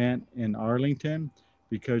event in Arlington,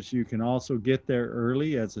 because you can also get there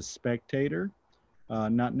early as a spectator,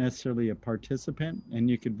 not necessarily a participant. And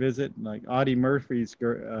you could visit, like Audie Murphy's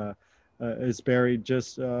is buried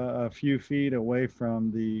just a few feet away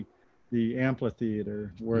from the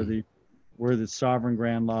amphitheater where where the Sovereign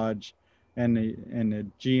Grand Lodge and the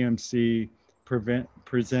GMC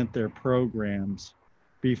present their programs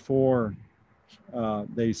before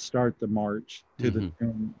they start the march to the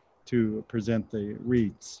tomb to present the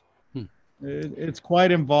wreaths. It's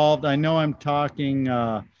quite involved. I know I'm talking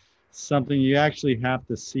something you actually have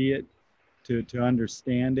to see it to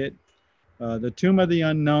understand it. The Tomb of the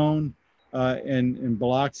Unknown in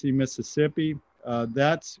Biloxi, Mississippi,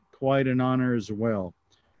 that's quite an honor as well.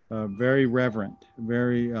 Very reverent,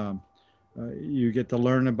 very, you get to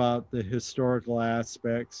learn about the historical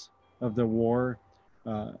aspects of the war,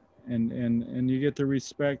 and you get to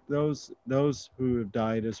respect those who have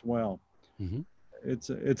died as well.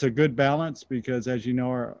 It's a good balance because, as you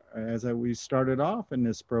know, we started off in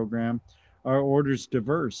this program, our order's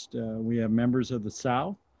diverse. We have members of the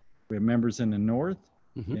South, we have members in the North,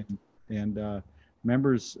 and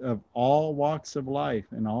members of all walks of life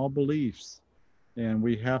and all beliefs, and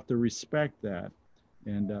we have to respect that.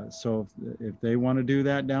 And so if they want to do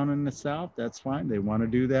that down in the South, that's fine. They want to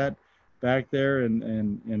do that back there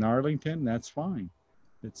in Arlington, that's fine.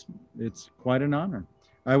 It's quite an honor.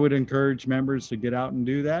 I would encourage members to get out and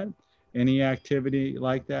do that. Any activity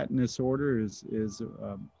like that in this order is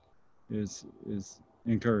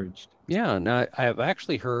encouraged. Yeah, and I've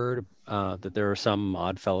actually heard that there are some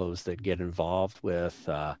odd fellows that get involved with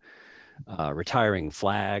retiring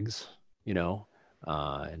flags,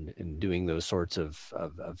 and doing those sorts of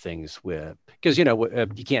things because,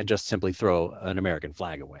 you can't just simply throw an American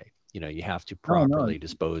flag away. You have to properly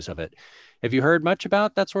dispose of it. Have you heard much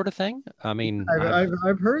about that sort of thing? I mean,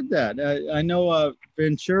 I've heard that. I know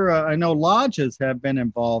Ventura, I know lodges have been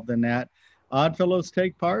involved in that. Oddfellows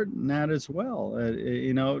take part in that as well.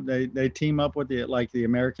 They team up with the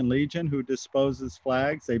American Legion, who disposes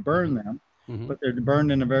flags. They burn them, but they're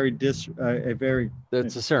burned in a very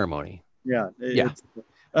It's a ceremony. Yeah.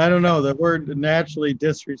 I don't know. The word naturally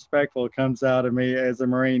disrespectful comes out of me as a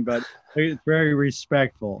Marine, but it's very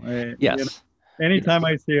respectful. Yes. Anytime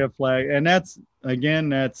I see a flag, and that's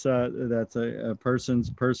a person's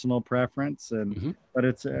personal preference, but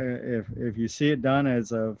it's if you see it done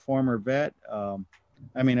as a former vet,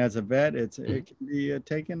 as a vet, it can be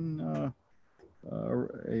taken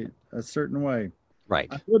a certain way. Right.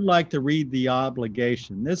 I would like to read the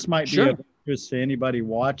obligation. This might be of interest to anybody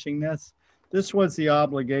watching this. This was the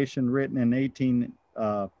obligation written in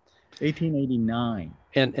 1889.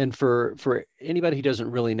 And for anybody who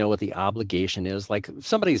doesn't really know what the obligation is, like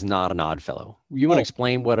somebody's not an odd fellow, you want to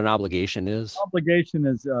explain what an obligation is? Obligation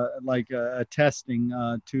is like attesting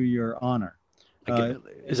to your honor.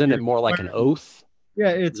 Isn't it more like an oath? Yeah,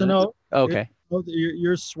 it's an oath. Okay.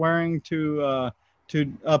 You're swearing to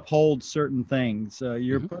uphold certain things.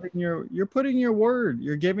 You're putting your word.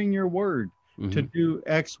 You're giving your word to do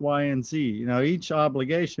X, Y, and Z. Each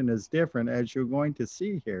obligation is different, as you're going to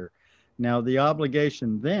see here. Now, the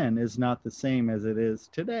obligation then is not the same as it is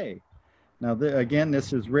today. Now, again,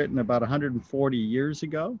 this is written about 140 years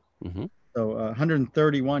ago. So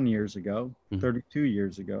 131 years ago, 32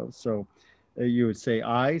 years ago. So you would say,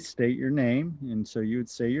 I state your name. And so you would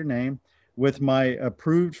say your name with my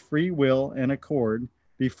approved free will and accord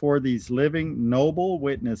before these living noble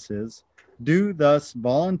witnesses, do thus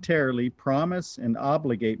voluntarily promise and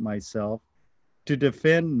obligate myself to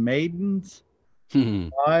defend maidens,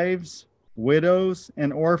 wives, widows,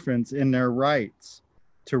 and orphans in their rights,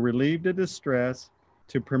 to relieve the distress,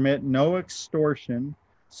 to permit no extortion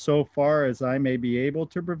so far as I may be able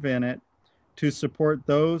to prevent it, to support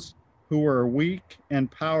those who are weak and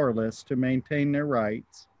powerless to maintain their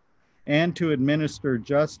rights, and to administer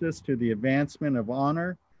justice to the advancement of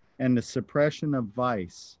honor and the suppression of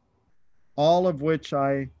vice, all of which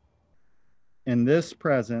I, in this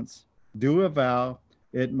presence, do avow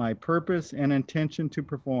it my purpose and intention to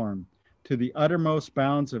perform to the uttermost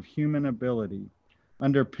bounds of human ability,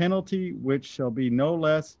 under penalty which shall be no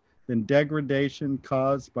less than degradation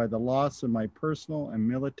caused by the loss of my personal and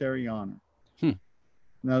military honor.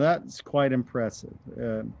 Now that's quite impressive.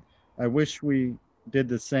 I wish we did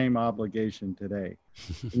the same obligation today.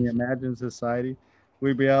 Can you imagine society?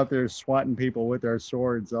 We'd be out there swatting people with our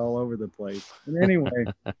swords all over the place. And anyway,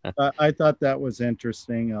 I thought that was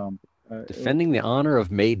interesting. Defending the honor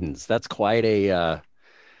of maidens. That's quite a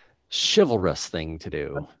chivalrous thing to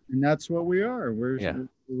do. And that's what we are.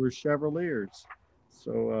 We're chevaliers.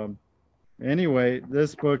 So anyway,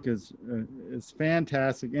 this book is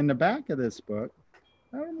fantastic. In the back of this book,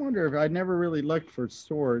 I wonder if I never really looked for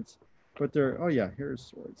swords, but here's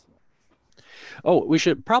swords. Oh, we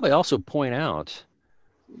should probably also point out,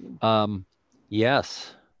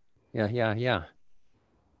 yes. Yeah.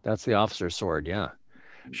 That's the officer's sword, yeah.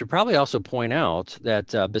 Should probably also point out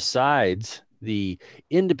that besides the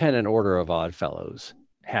Independent Order of Odd Fellows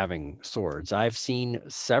having swords, I've seen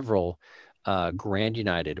several Grand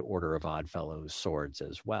United Order of Odd Fellows swords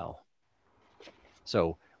as well.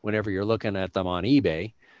 So whenever you're looking at them on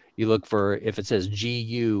eBay, you look for if it says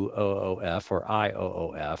GUOOF or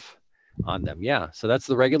IOOF on them. Yeah. So that's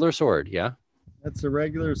the regular sword. Yeah. That's a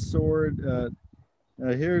regular sword.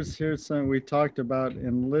 Here's something we talked about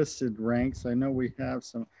enlisted ranks. I know we have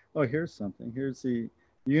some. Oh, here's something. Here's the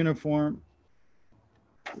uniform.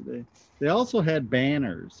 They also had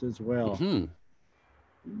banners as well.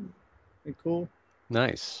 Mm-hmm. Hey, cool.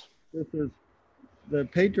 Nice. This is the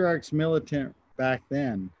Patriarchs Militant back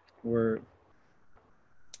then were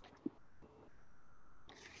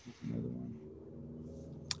another one.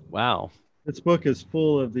 Wow. This book is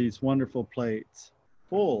full of these wonderful plates.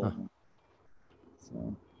 Full of them.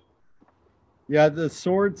 So yeah, the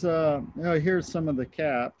swords, here's some of the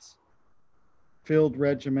caps. Field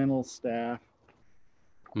regimental staff.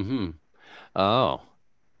 Mm-hmm. Oh.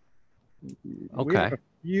 Okay. We have a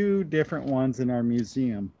few different ones in our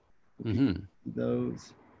museum. Mm-hmm.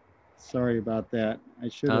 Those. Sorry about that. I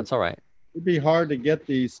should. No, that's all right. It'd be hard to get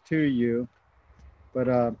these to you,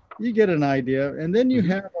 but you get an idea. And then you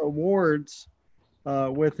have awards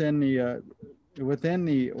within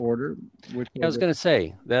the order. Which I was going to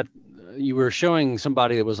say that you were showing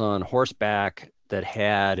somebody that was on horseback that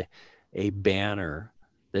had a banner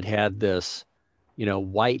that had this,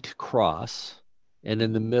 white cross, and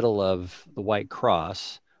in the middle of the white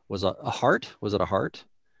cross was a heart. Was it a heart?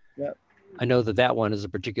 Yeah. I know that one is a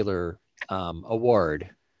particular award.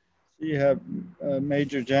 So you have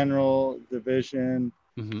Major General Division.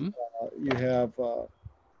 Mm-hmm. You have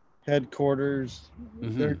headquarters.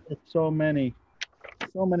 Mm-hmm. There's so many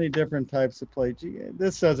different types of plates.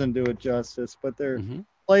 This doesn't do it justice, but they're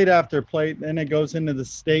plate after plate. Then it goes into the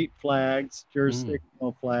state flags,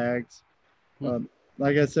 jurisdictional flags.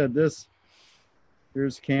 Like I said,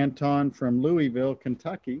 here's Canton from Louisville,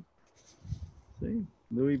 Kentucky. See,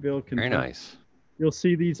 Louisville, Kentucky. Very nice. You'll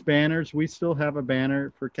see these banners. We still have a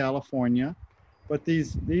banner for California, but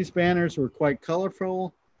these banners were quite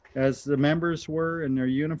colorful, as the members were in their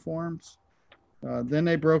uniforms. Then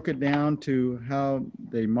they broke it down to how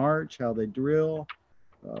they march, how they drill.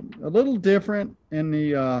 A little different in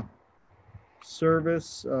the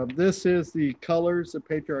service. This is the colors, the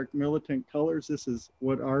Patriarch Militant colors. This is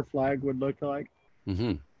what our flag would look like.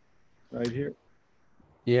 Mm-hmm. Right here.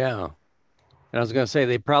 Yeah. And I was going to say,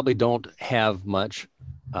 they probably don't have much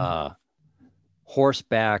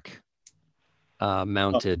horseback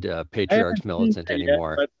mounted Patriarchs Militant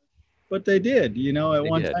anymore. Yet, but they did, at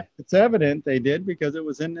one time. It's evident they did because it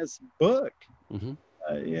was in this book. Mm-hmm.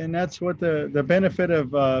 And that's what the benefit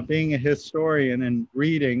of being a historian and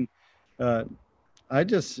reading. I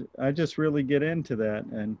just really get into that,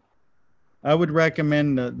 and I would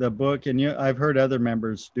recommend the book. And I've heard other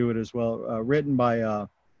members do it as well. Written by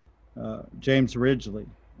James Ridgely.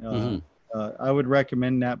 I would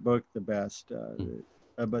recommend that book the best.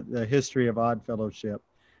 But the history of Odd Fellowship.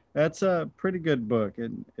 That's a pretty good book.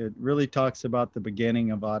 It really talks about the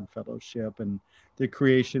beginning of Odd Fellowship and the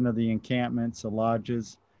creation of the encampments, the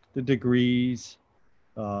lodges, the degrees,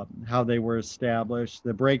 how they were established,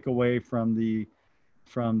 the breakaway from the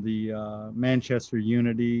Manchester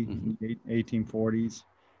Unity in the 1840s,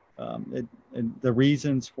 and the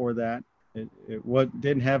reasons for that. It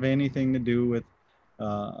didn't have anything to do with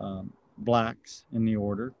blacks in the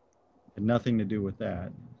order. It had nothing to do with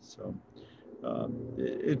that. So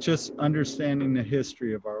it's just understanding the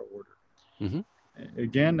history of our order.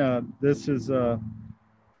 Again, this is an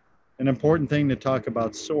important thing to talk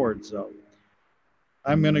about swords, though.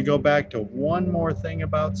 I'm going to go back to one more thing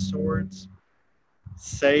about swords.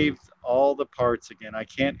 Save all the parts again. I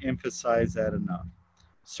can't emphasize that enough.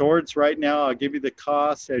 Swords right now, I'll give you the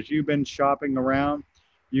cost. As you've been shopping around,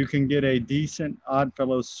 you can get a decent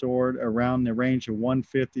Oddfellows sword around the range of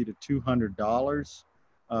 $150 to $200.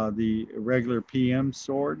 The regular PM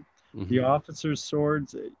sword. The officer's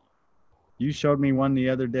swords, you showed me one the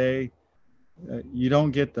other day. You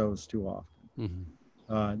don't get those too often.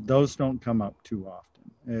 Those don't come up too often.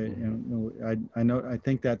 And I know. I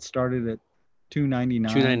think that started at $299.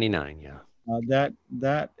 $299, yeah.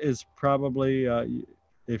 That is probably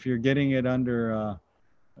if you're getting it under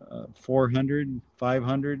 400,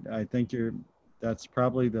 500. I think that's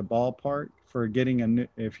probably the ballpark for getting a new.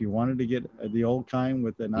 If you wanted to get the old kind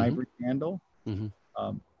with an ivory handle,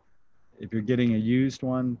 if you're getting a used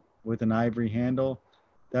one with an ivory handle,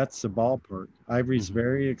 that's the ballpark. Ivory's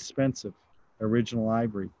very expensive, original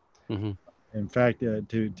ivory. In fact,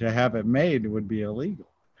 to have it made would be illegal.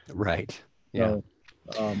 Right. Yeah.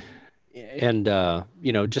 And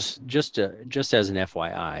just as an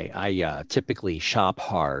FYI, I typically shop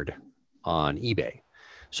hard on eBay.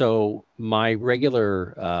 So my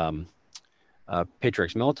regular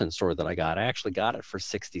Patriarchs Militant store that I actually got it for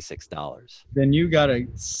 $66. Then you got a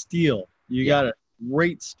steal. You got a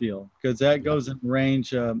great steal, because that goes in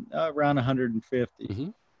range around 150. Mm-hmm.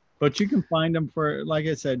 But you can find them for, like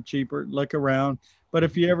I said, cheaper. Look around. But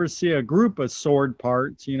if you ever see a group of sword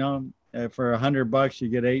parts, for $100 you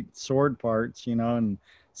get 8 sword parts, and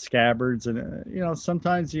scabbards, and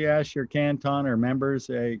sometimes you ask your canton or members,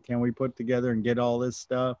 hey, can we put together and get all this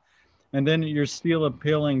stuff? And then you're still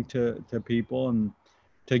appealing to people and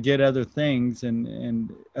to get other things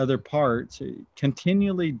and other parts.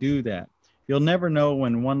 Continually do that. You'll never know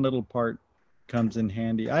when one little part comes in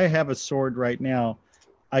handy. I have a sword right now.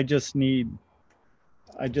 I just need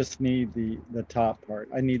the top part.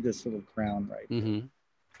 I need this little crown right here.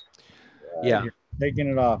 Yeah. Here, taking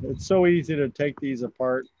it off. It's so easy to take these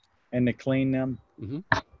apart and to clean them.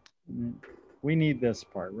 We need this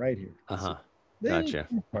part right here. Gotcha.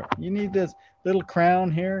 You need this little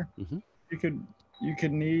crown here. You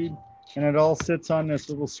could need, and it all sits on this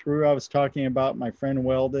little screw I was talking about. My friend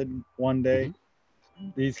welded one day.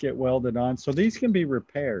 These get welded on, so these can be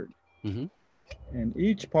repaired. And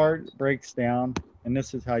each part breaks down, and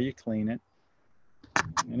this is how you clean it.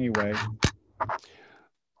 Anyway.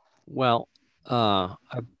 Well, I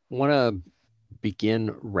want to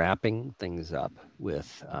begin wrapping things up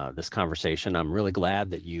with this conversation. I'm really glad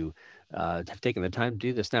that you have taken the time to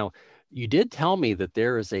do this. Now, you did tell me that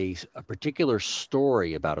there is a particular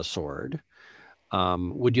story about a sword.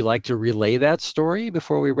 Would you like to relay that story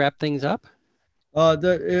before we wrap things up?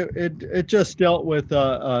 It just dealt with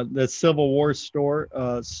the Civil War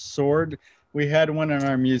sword. We had one in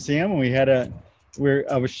our museum, and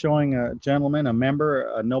I was showing a gentleman, a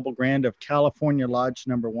member, a Noble Grand of California Lodge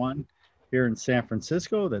Number 1 here in San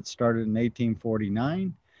Francisco that started in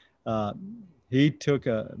 1849.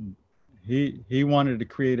 He wanted to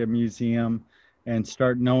create a museum and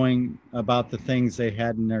start knowing about the things they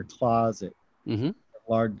had in their closet. A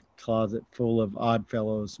large closet full of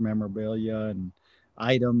Oddfellows memorabilia and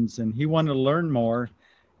items, and he wanted to learn more.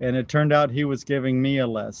 And it turned out he was giving me a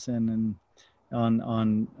lesson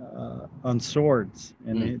on swords,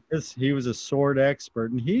 and he was a sword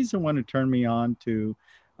expert, and he's the one who turned me on to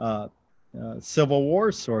Civil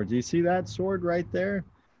War swords. You see that sword right there?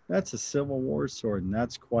 That's a Civil War sword, and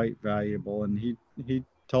that's quite valuable. And he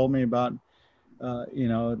told me about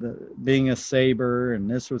being a saber, and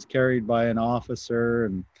this was carried by an officer,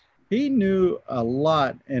 and he knew a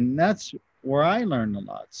lot, and that's where I learned a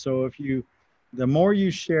lot. So the more you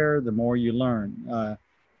share, the more you learn.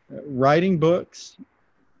 Writing books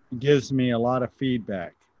gives me a lot of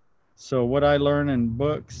feedback. So what I learn in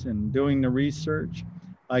books and doing the research,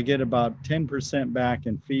 I get about 10% back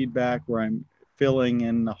in feedback where I'm filling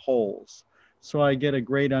in the holes. So I get a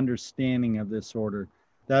great understanding of this order.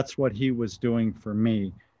 That's what he was doing for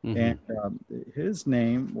me. And his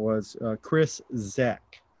name was Chris Zeck.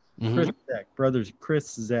 Chris Zeck, brothers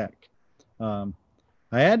Chris Zeck.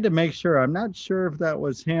 I had to make sure. I'm not sure if that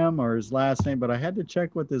was him or his last name, but I had to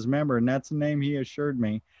check with his member, and that's the name he assured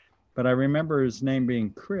me. But I remember his name being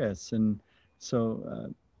Chris, and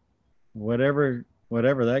so whatever,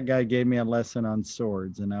 that guy gave me a lesson on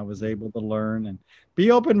swords, and I was able to learn and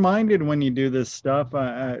be open-minded when you do this stuff.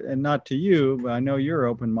 And not to you, but I know you're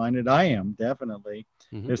open-minded. I am, definitely.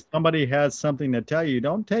 If somebody has something to tell you,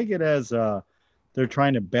 don't take it as they're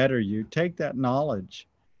trying to better you. Take that knowledge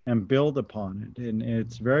and build upon it. And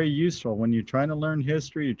it's very useful when you're trying to learn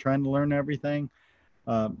history, you're trying to learn everything.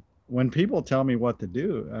 When people tell me what to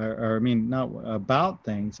do, not about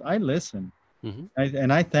things, I listen.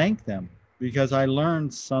 And I thank them, because I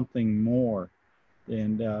learned something more.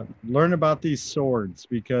 And learn about these swords,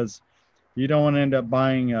 because you don't want to end up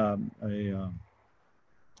buying a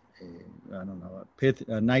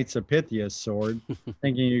Knights of Pythias sword,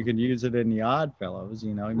 thinking you could use it in the Oddfellows.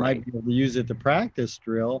 You might be able to use it to practice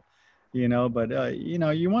drill, but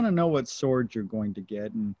you want to know what sword you're going to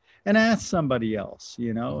get, and ask somebody else,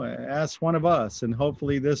 ask one of us, and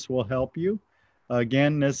hopefully this will help you.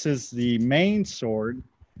 Again, this is the main sword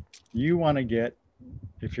you want to get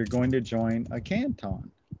if you're going to join a canton.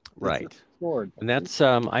 Right. Sword. And that's,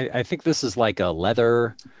 I think this is like a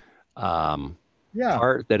leather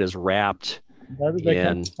part that is wrapped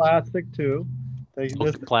in plastic too.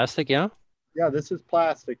 Plastic, yeah? Yeah, this is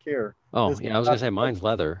plastic here. Oh, I was going to say mine's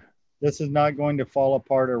leather. This is not going to fall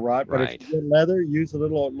apart or rot. But if you get leather, use a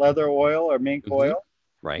little leather oil or mink oil.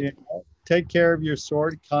 Right. Take care of your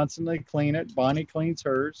sword. Constantly clean it. Bonnie cleans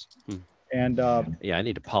hers. And I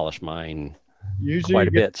need to polish mine Usually quite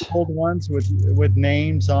you a get bit. old ones with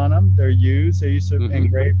names on them. They're used. They used to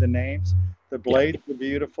engrave the names. The Yeah. blades are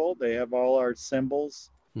beautiful. They have all our symbols.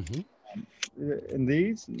 Hmm. And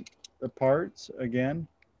these, the parts again.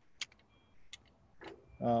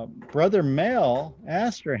 Brother Mel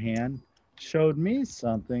Astrahan showed me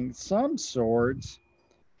something. Some swords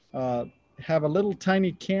uh, have a little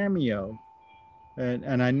tiny cameo,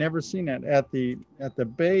 and I never seen that at the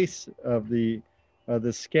base of the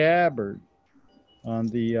scabbard on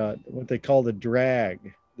the what they call the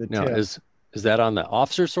drag, the Now, tip. is that on the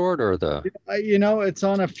officer sword or the? You know, it's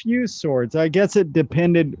on a few swords. I guess it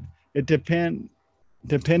depended. It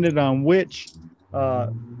depended on which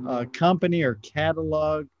company or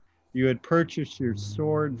catalog you had purchased your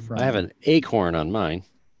sword I have from. an acorn on mine.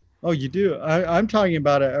 Oh, you do? I'm talking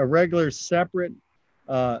about a regular separate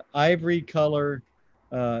ivory color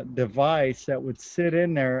device that would sit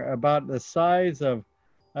in there about the size of,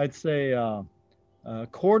 I'd say, a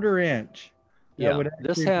quarter inch. That Yeah, would this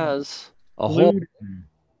actually be has a hole. glued.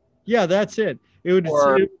 Yeah, that's it. It would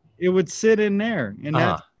Or it would sit in there in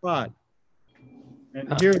that ah, spot. And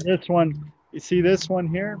huh, here, this one, you see this one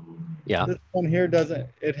here? yeah. This one here doesn't.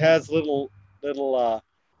 It has little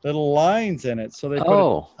little lines in it, so they put a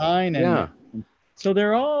Oh, sign in there. yeah. So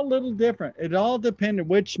they're all a little different. It all depended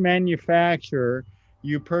which manufacturer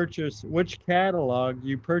you purchase, which catalog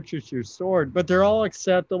you purchase your sword, but they're all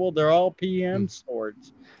acceptable. They're all Hmm. PM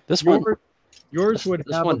swords. This one, Yours, yours would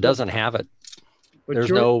this have a one little, doesn't have it. but There's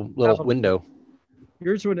yours no would little have a window.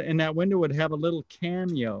 yours would in that window would have a little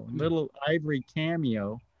cameo, little ivory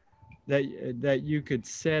cameo that you could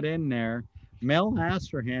set in there. Mel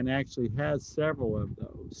Astrahan actually has several of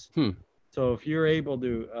those. Hmm. So if you're able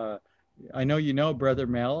to, I know you know Brother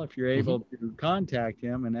Mel, if you're Hmm. able to contact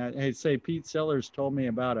him and hey, say Pete Sellers told me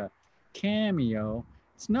about a cameo,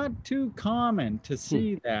 it's not too common to Hmm.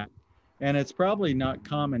 see that, and it's probably not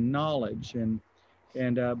common knowledge. And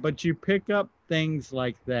but you pick up things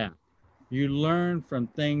like that. You learn from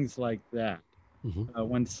things like that. Hmm.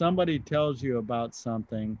 When somebody tells you about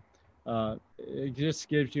something, it just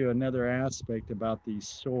gives you another aspect about these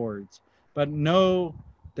swords. But know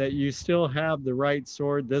that you still have the right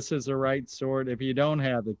sword. This is the right sword if you don't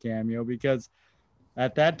have the cameo, because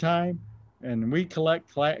at that time, and we collect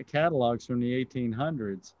catalogs from the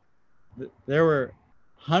 1800s, there were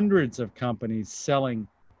hundreds of companies selling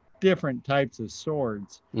different types of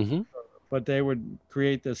swords, Hmm. but they would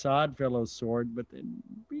create this Oddfellow sword, but there'd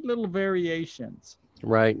be little variations.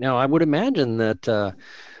 Right. Now, I would imagine that uh,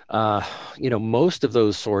 most of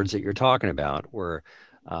those swords that you're talking about were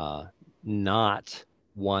uh, not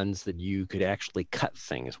ones that you could actually cut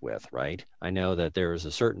things with, right? I know that there was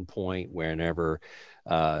a certain point whenever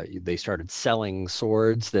they started selling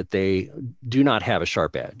swords that they do not have a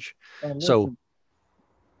sharp edge. So Listen,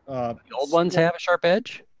 uh, the old ones have a sharp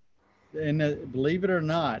edge? and believe it or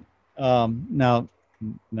not, now,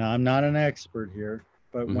 I'm not an expert here,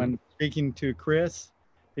 but Hmm. when speaking to Chris,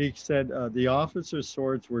 he said the officers'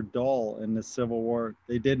 swords were dull in the Civil War.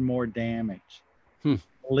 They did more damage. Hmm.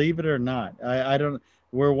 Believe it or not, I don't.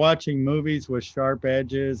 We're watching movies with sharp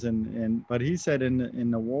edges, but he said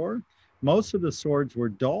in the war, most of the swords were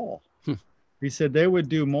dull. Hmm. He said they would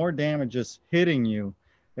do more damage just hitting you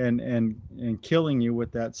and killing you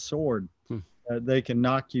with that sword. Hmm. They can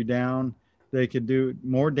knock you down. They could do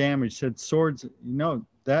more damage. Said swords,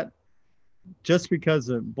 that just because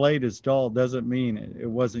the blade is dull doesn't mean it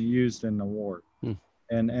wasn't used in the war. Hmm.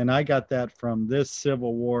 And I got that from this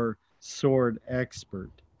Civil War sword expert.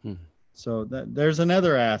 Hmm. So there's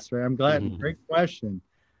another aspect. I'm glad. Hmm. Great question.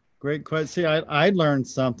 Great question. See, I learned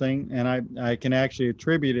something, and I can actually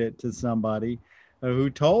attribute it to somebody who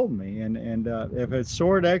told me. And if a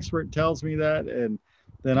sword expert tells me that, and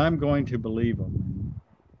then I'm going to believe them.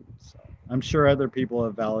 So I'm sure other people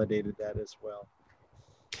have validated that as well.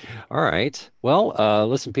 All right. Well,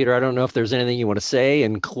 listen, Peter, I don't know if there's anything you want to say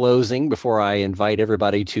in closing before I invite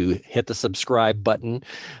everybody to hit the subscribe button.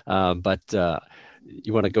 But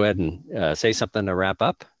you want to go ahead and say something to wrap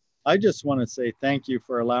up? I just want to say thank you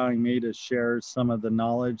for allowing me to share some of the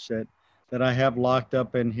knowledge that I have locked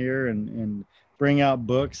up in here and bring out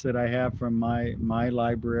books that I have from my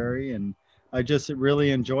library. And I just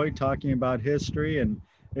really enjoy talking about history, and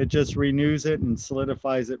it just renews it and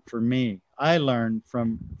solidifies it for me. I learned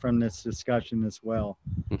from this discussion as well.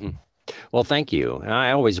 Hmm. Well, thank you. And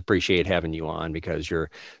I always appreciate having you on because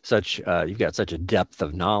you've got such a depth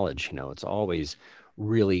of knowledge. It's always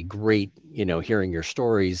really great, hearing your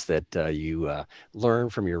stories that you learn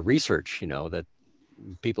from your research, that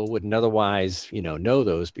people wouldn't otherwise, know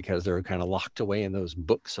those because they're kind of locked away in those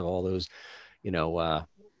books of all those, you know, uh,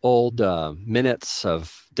 old minutes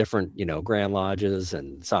of different, Grand Lodges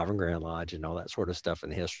and Sovereign Grand Lodge and all that sort of stuff in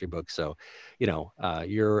the history book. So,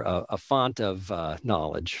 you're a font of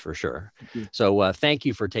knowledge for sure. Thank you. So thank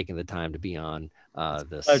you for taking the time to be on It's a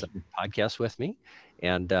this pleasure. podcast with me.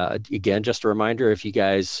 And again, just a reminder, if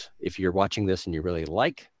you're watching this and you really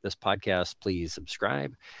like this podcast, please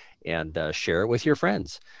subscribe and share it with your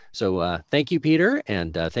friends. So thank you, Peter,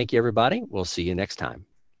 and thank you, everybody. We'll see you next time.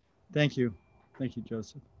 Thank you. Thank you,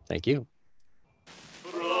 Joseph. Thank you.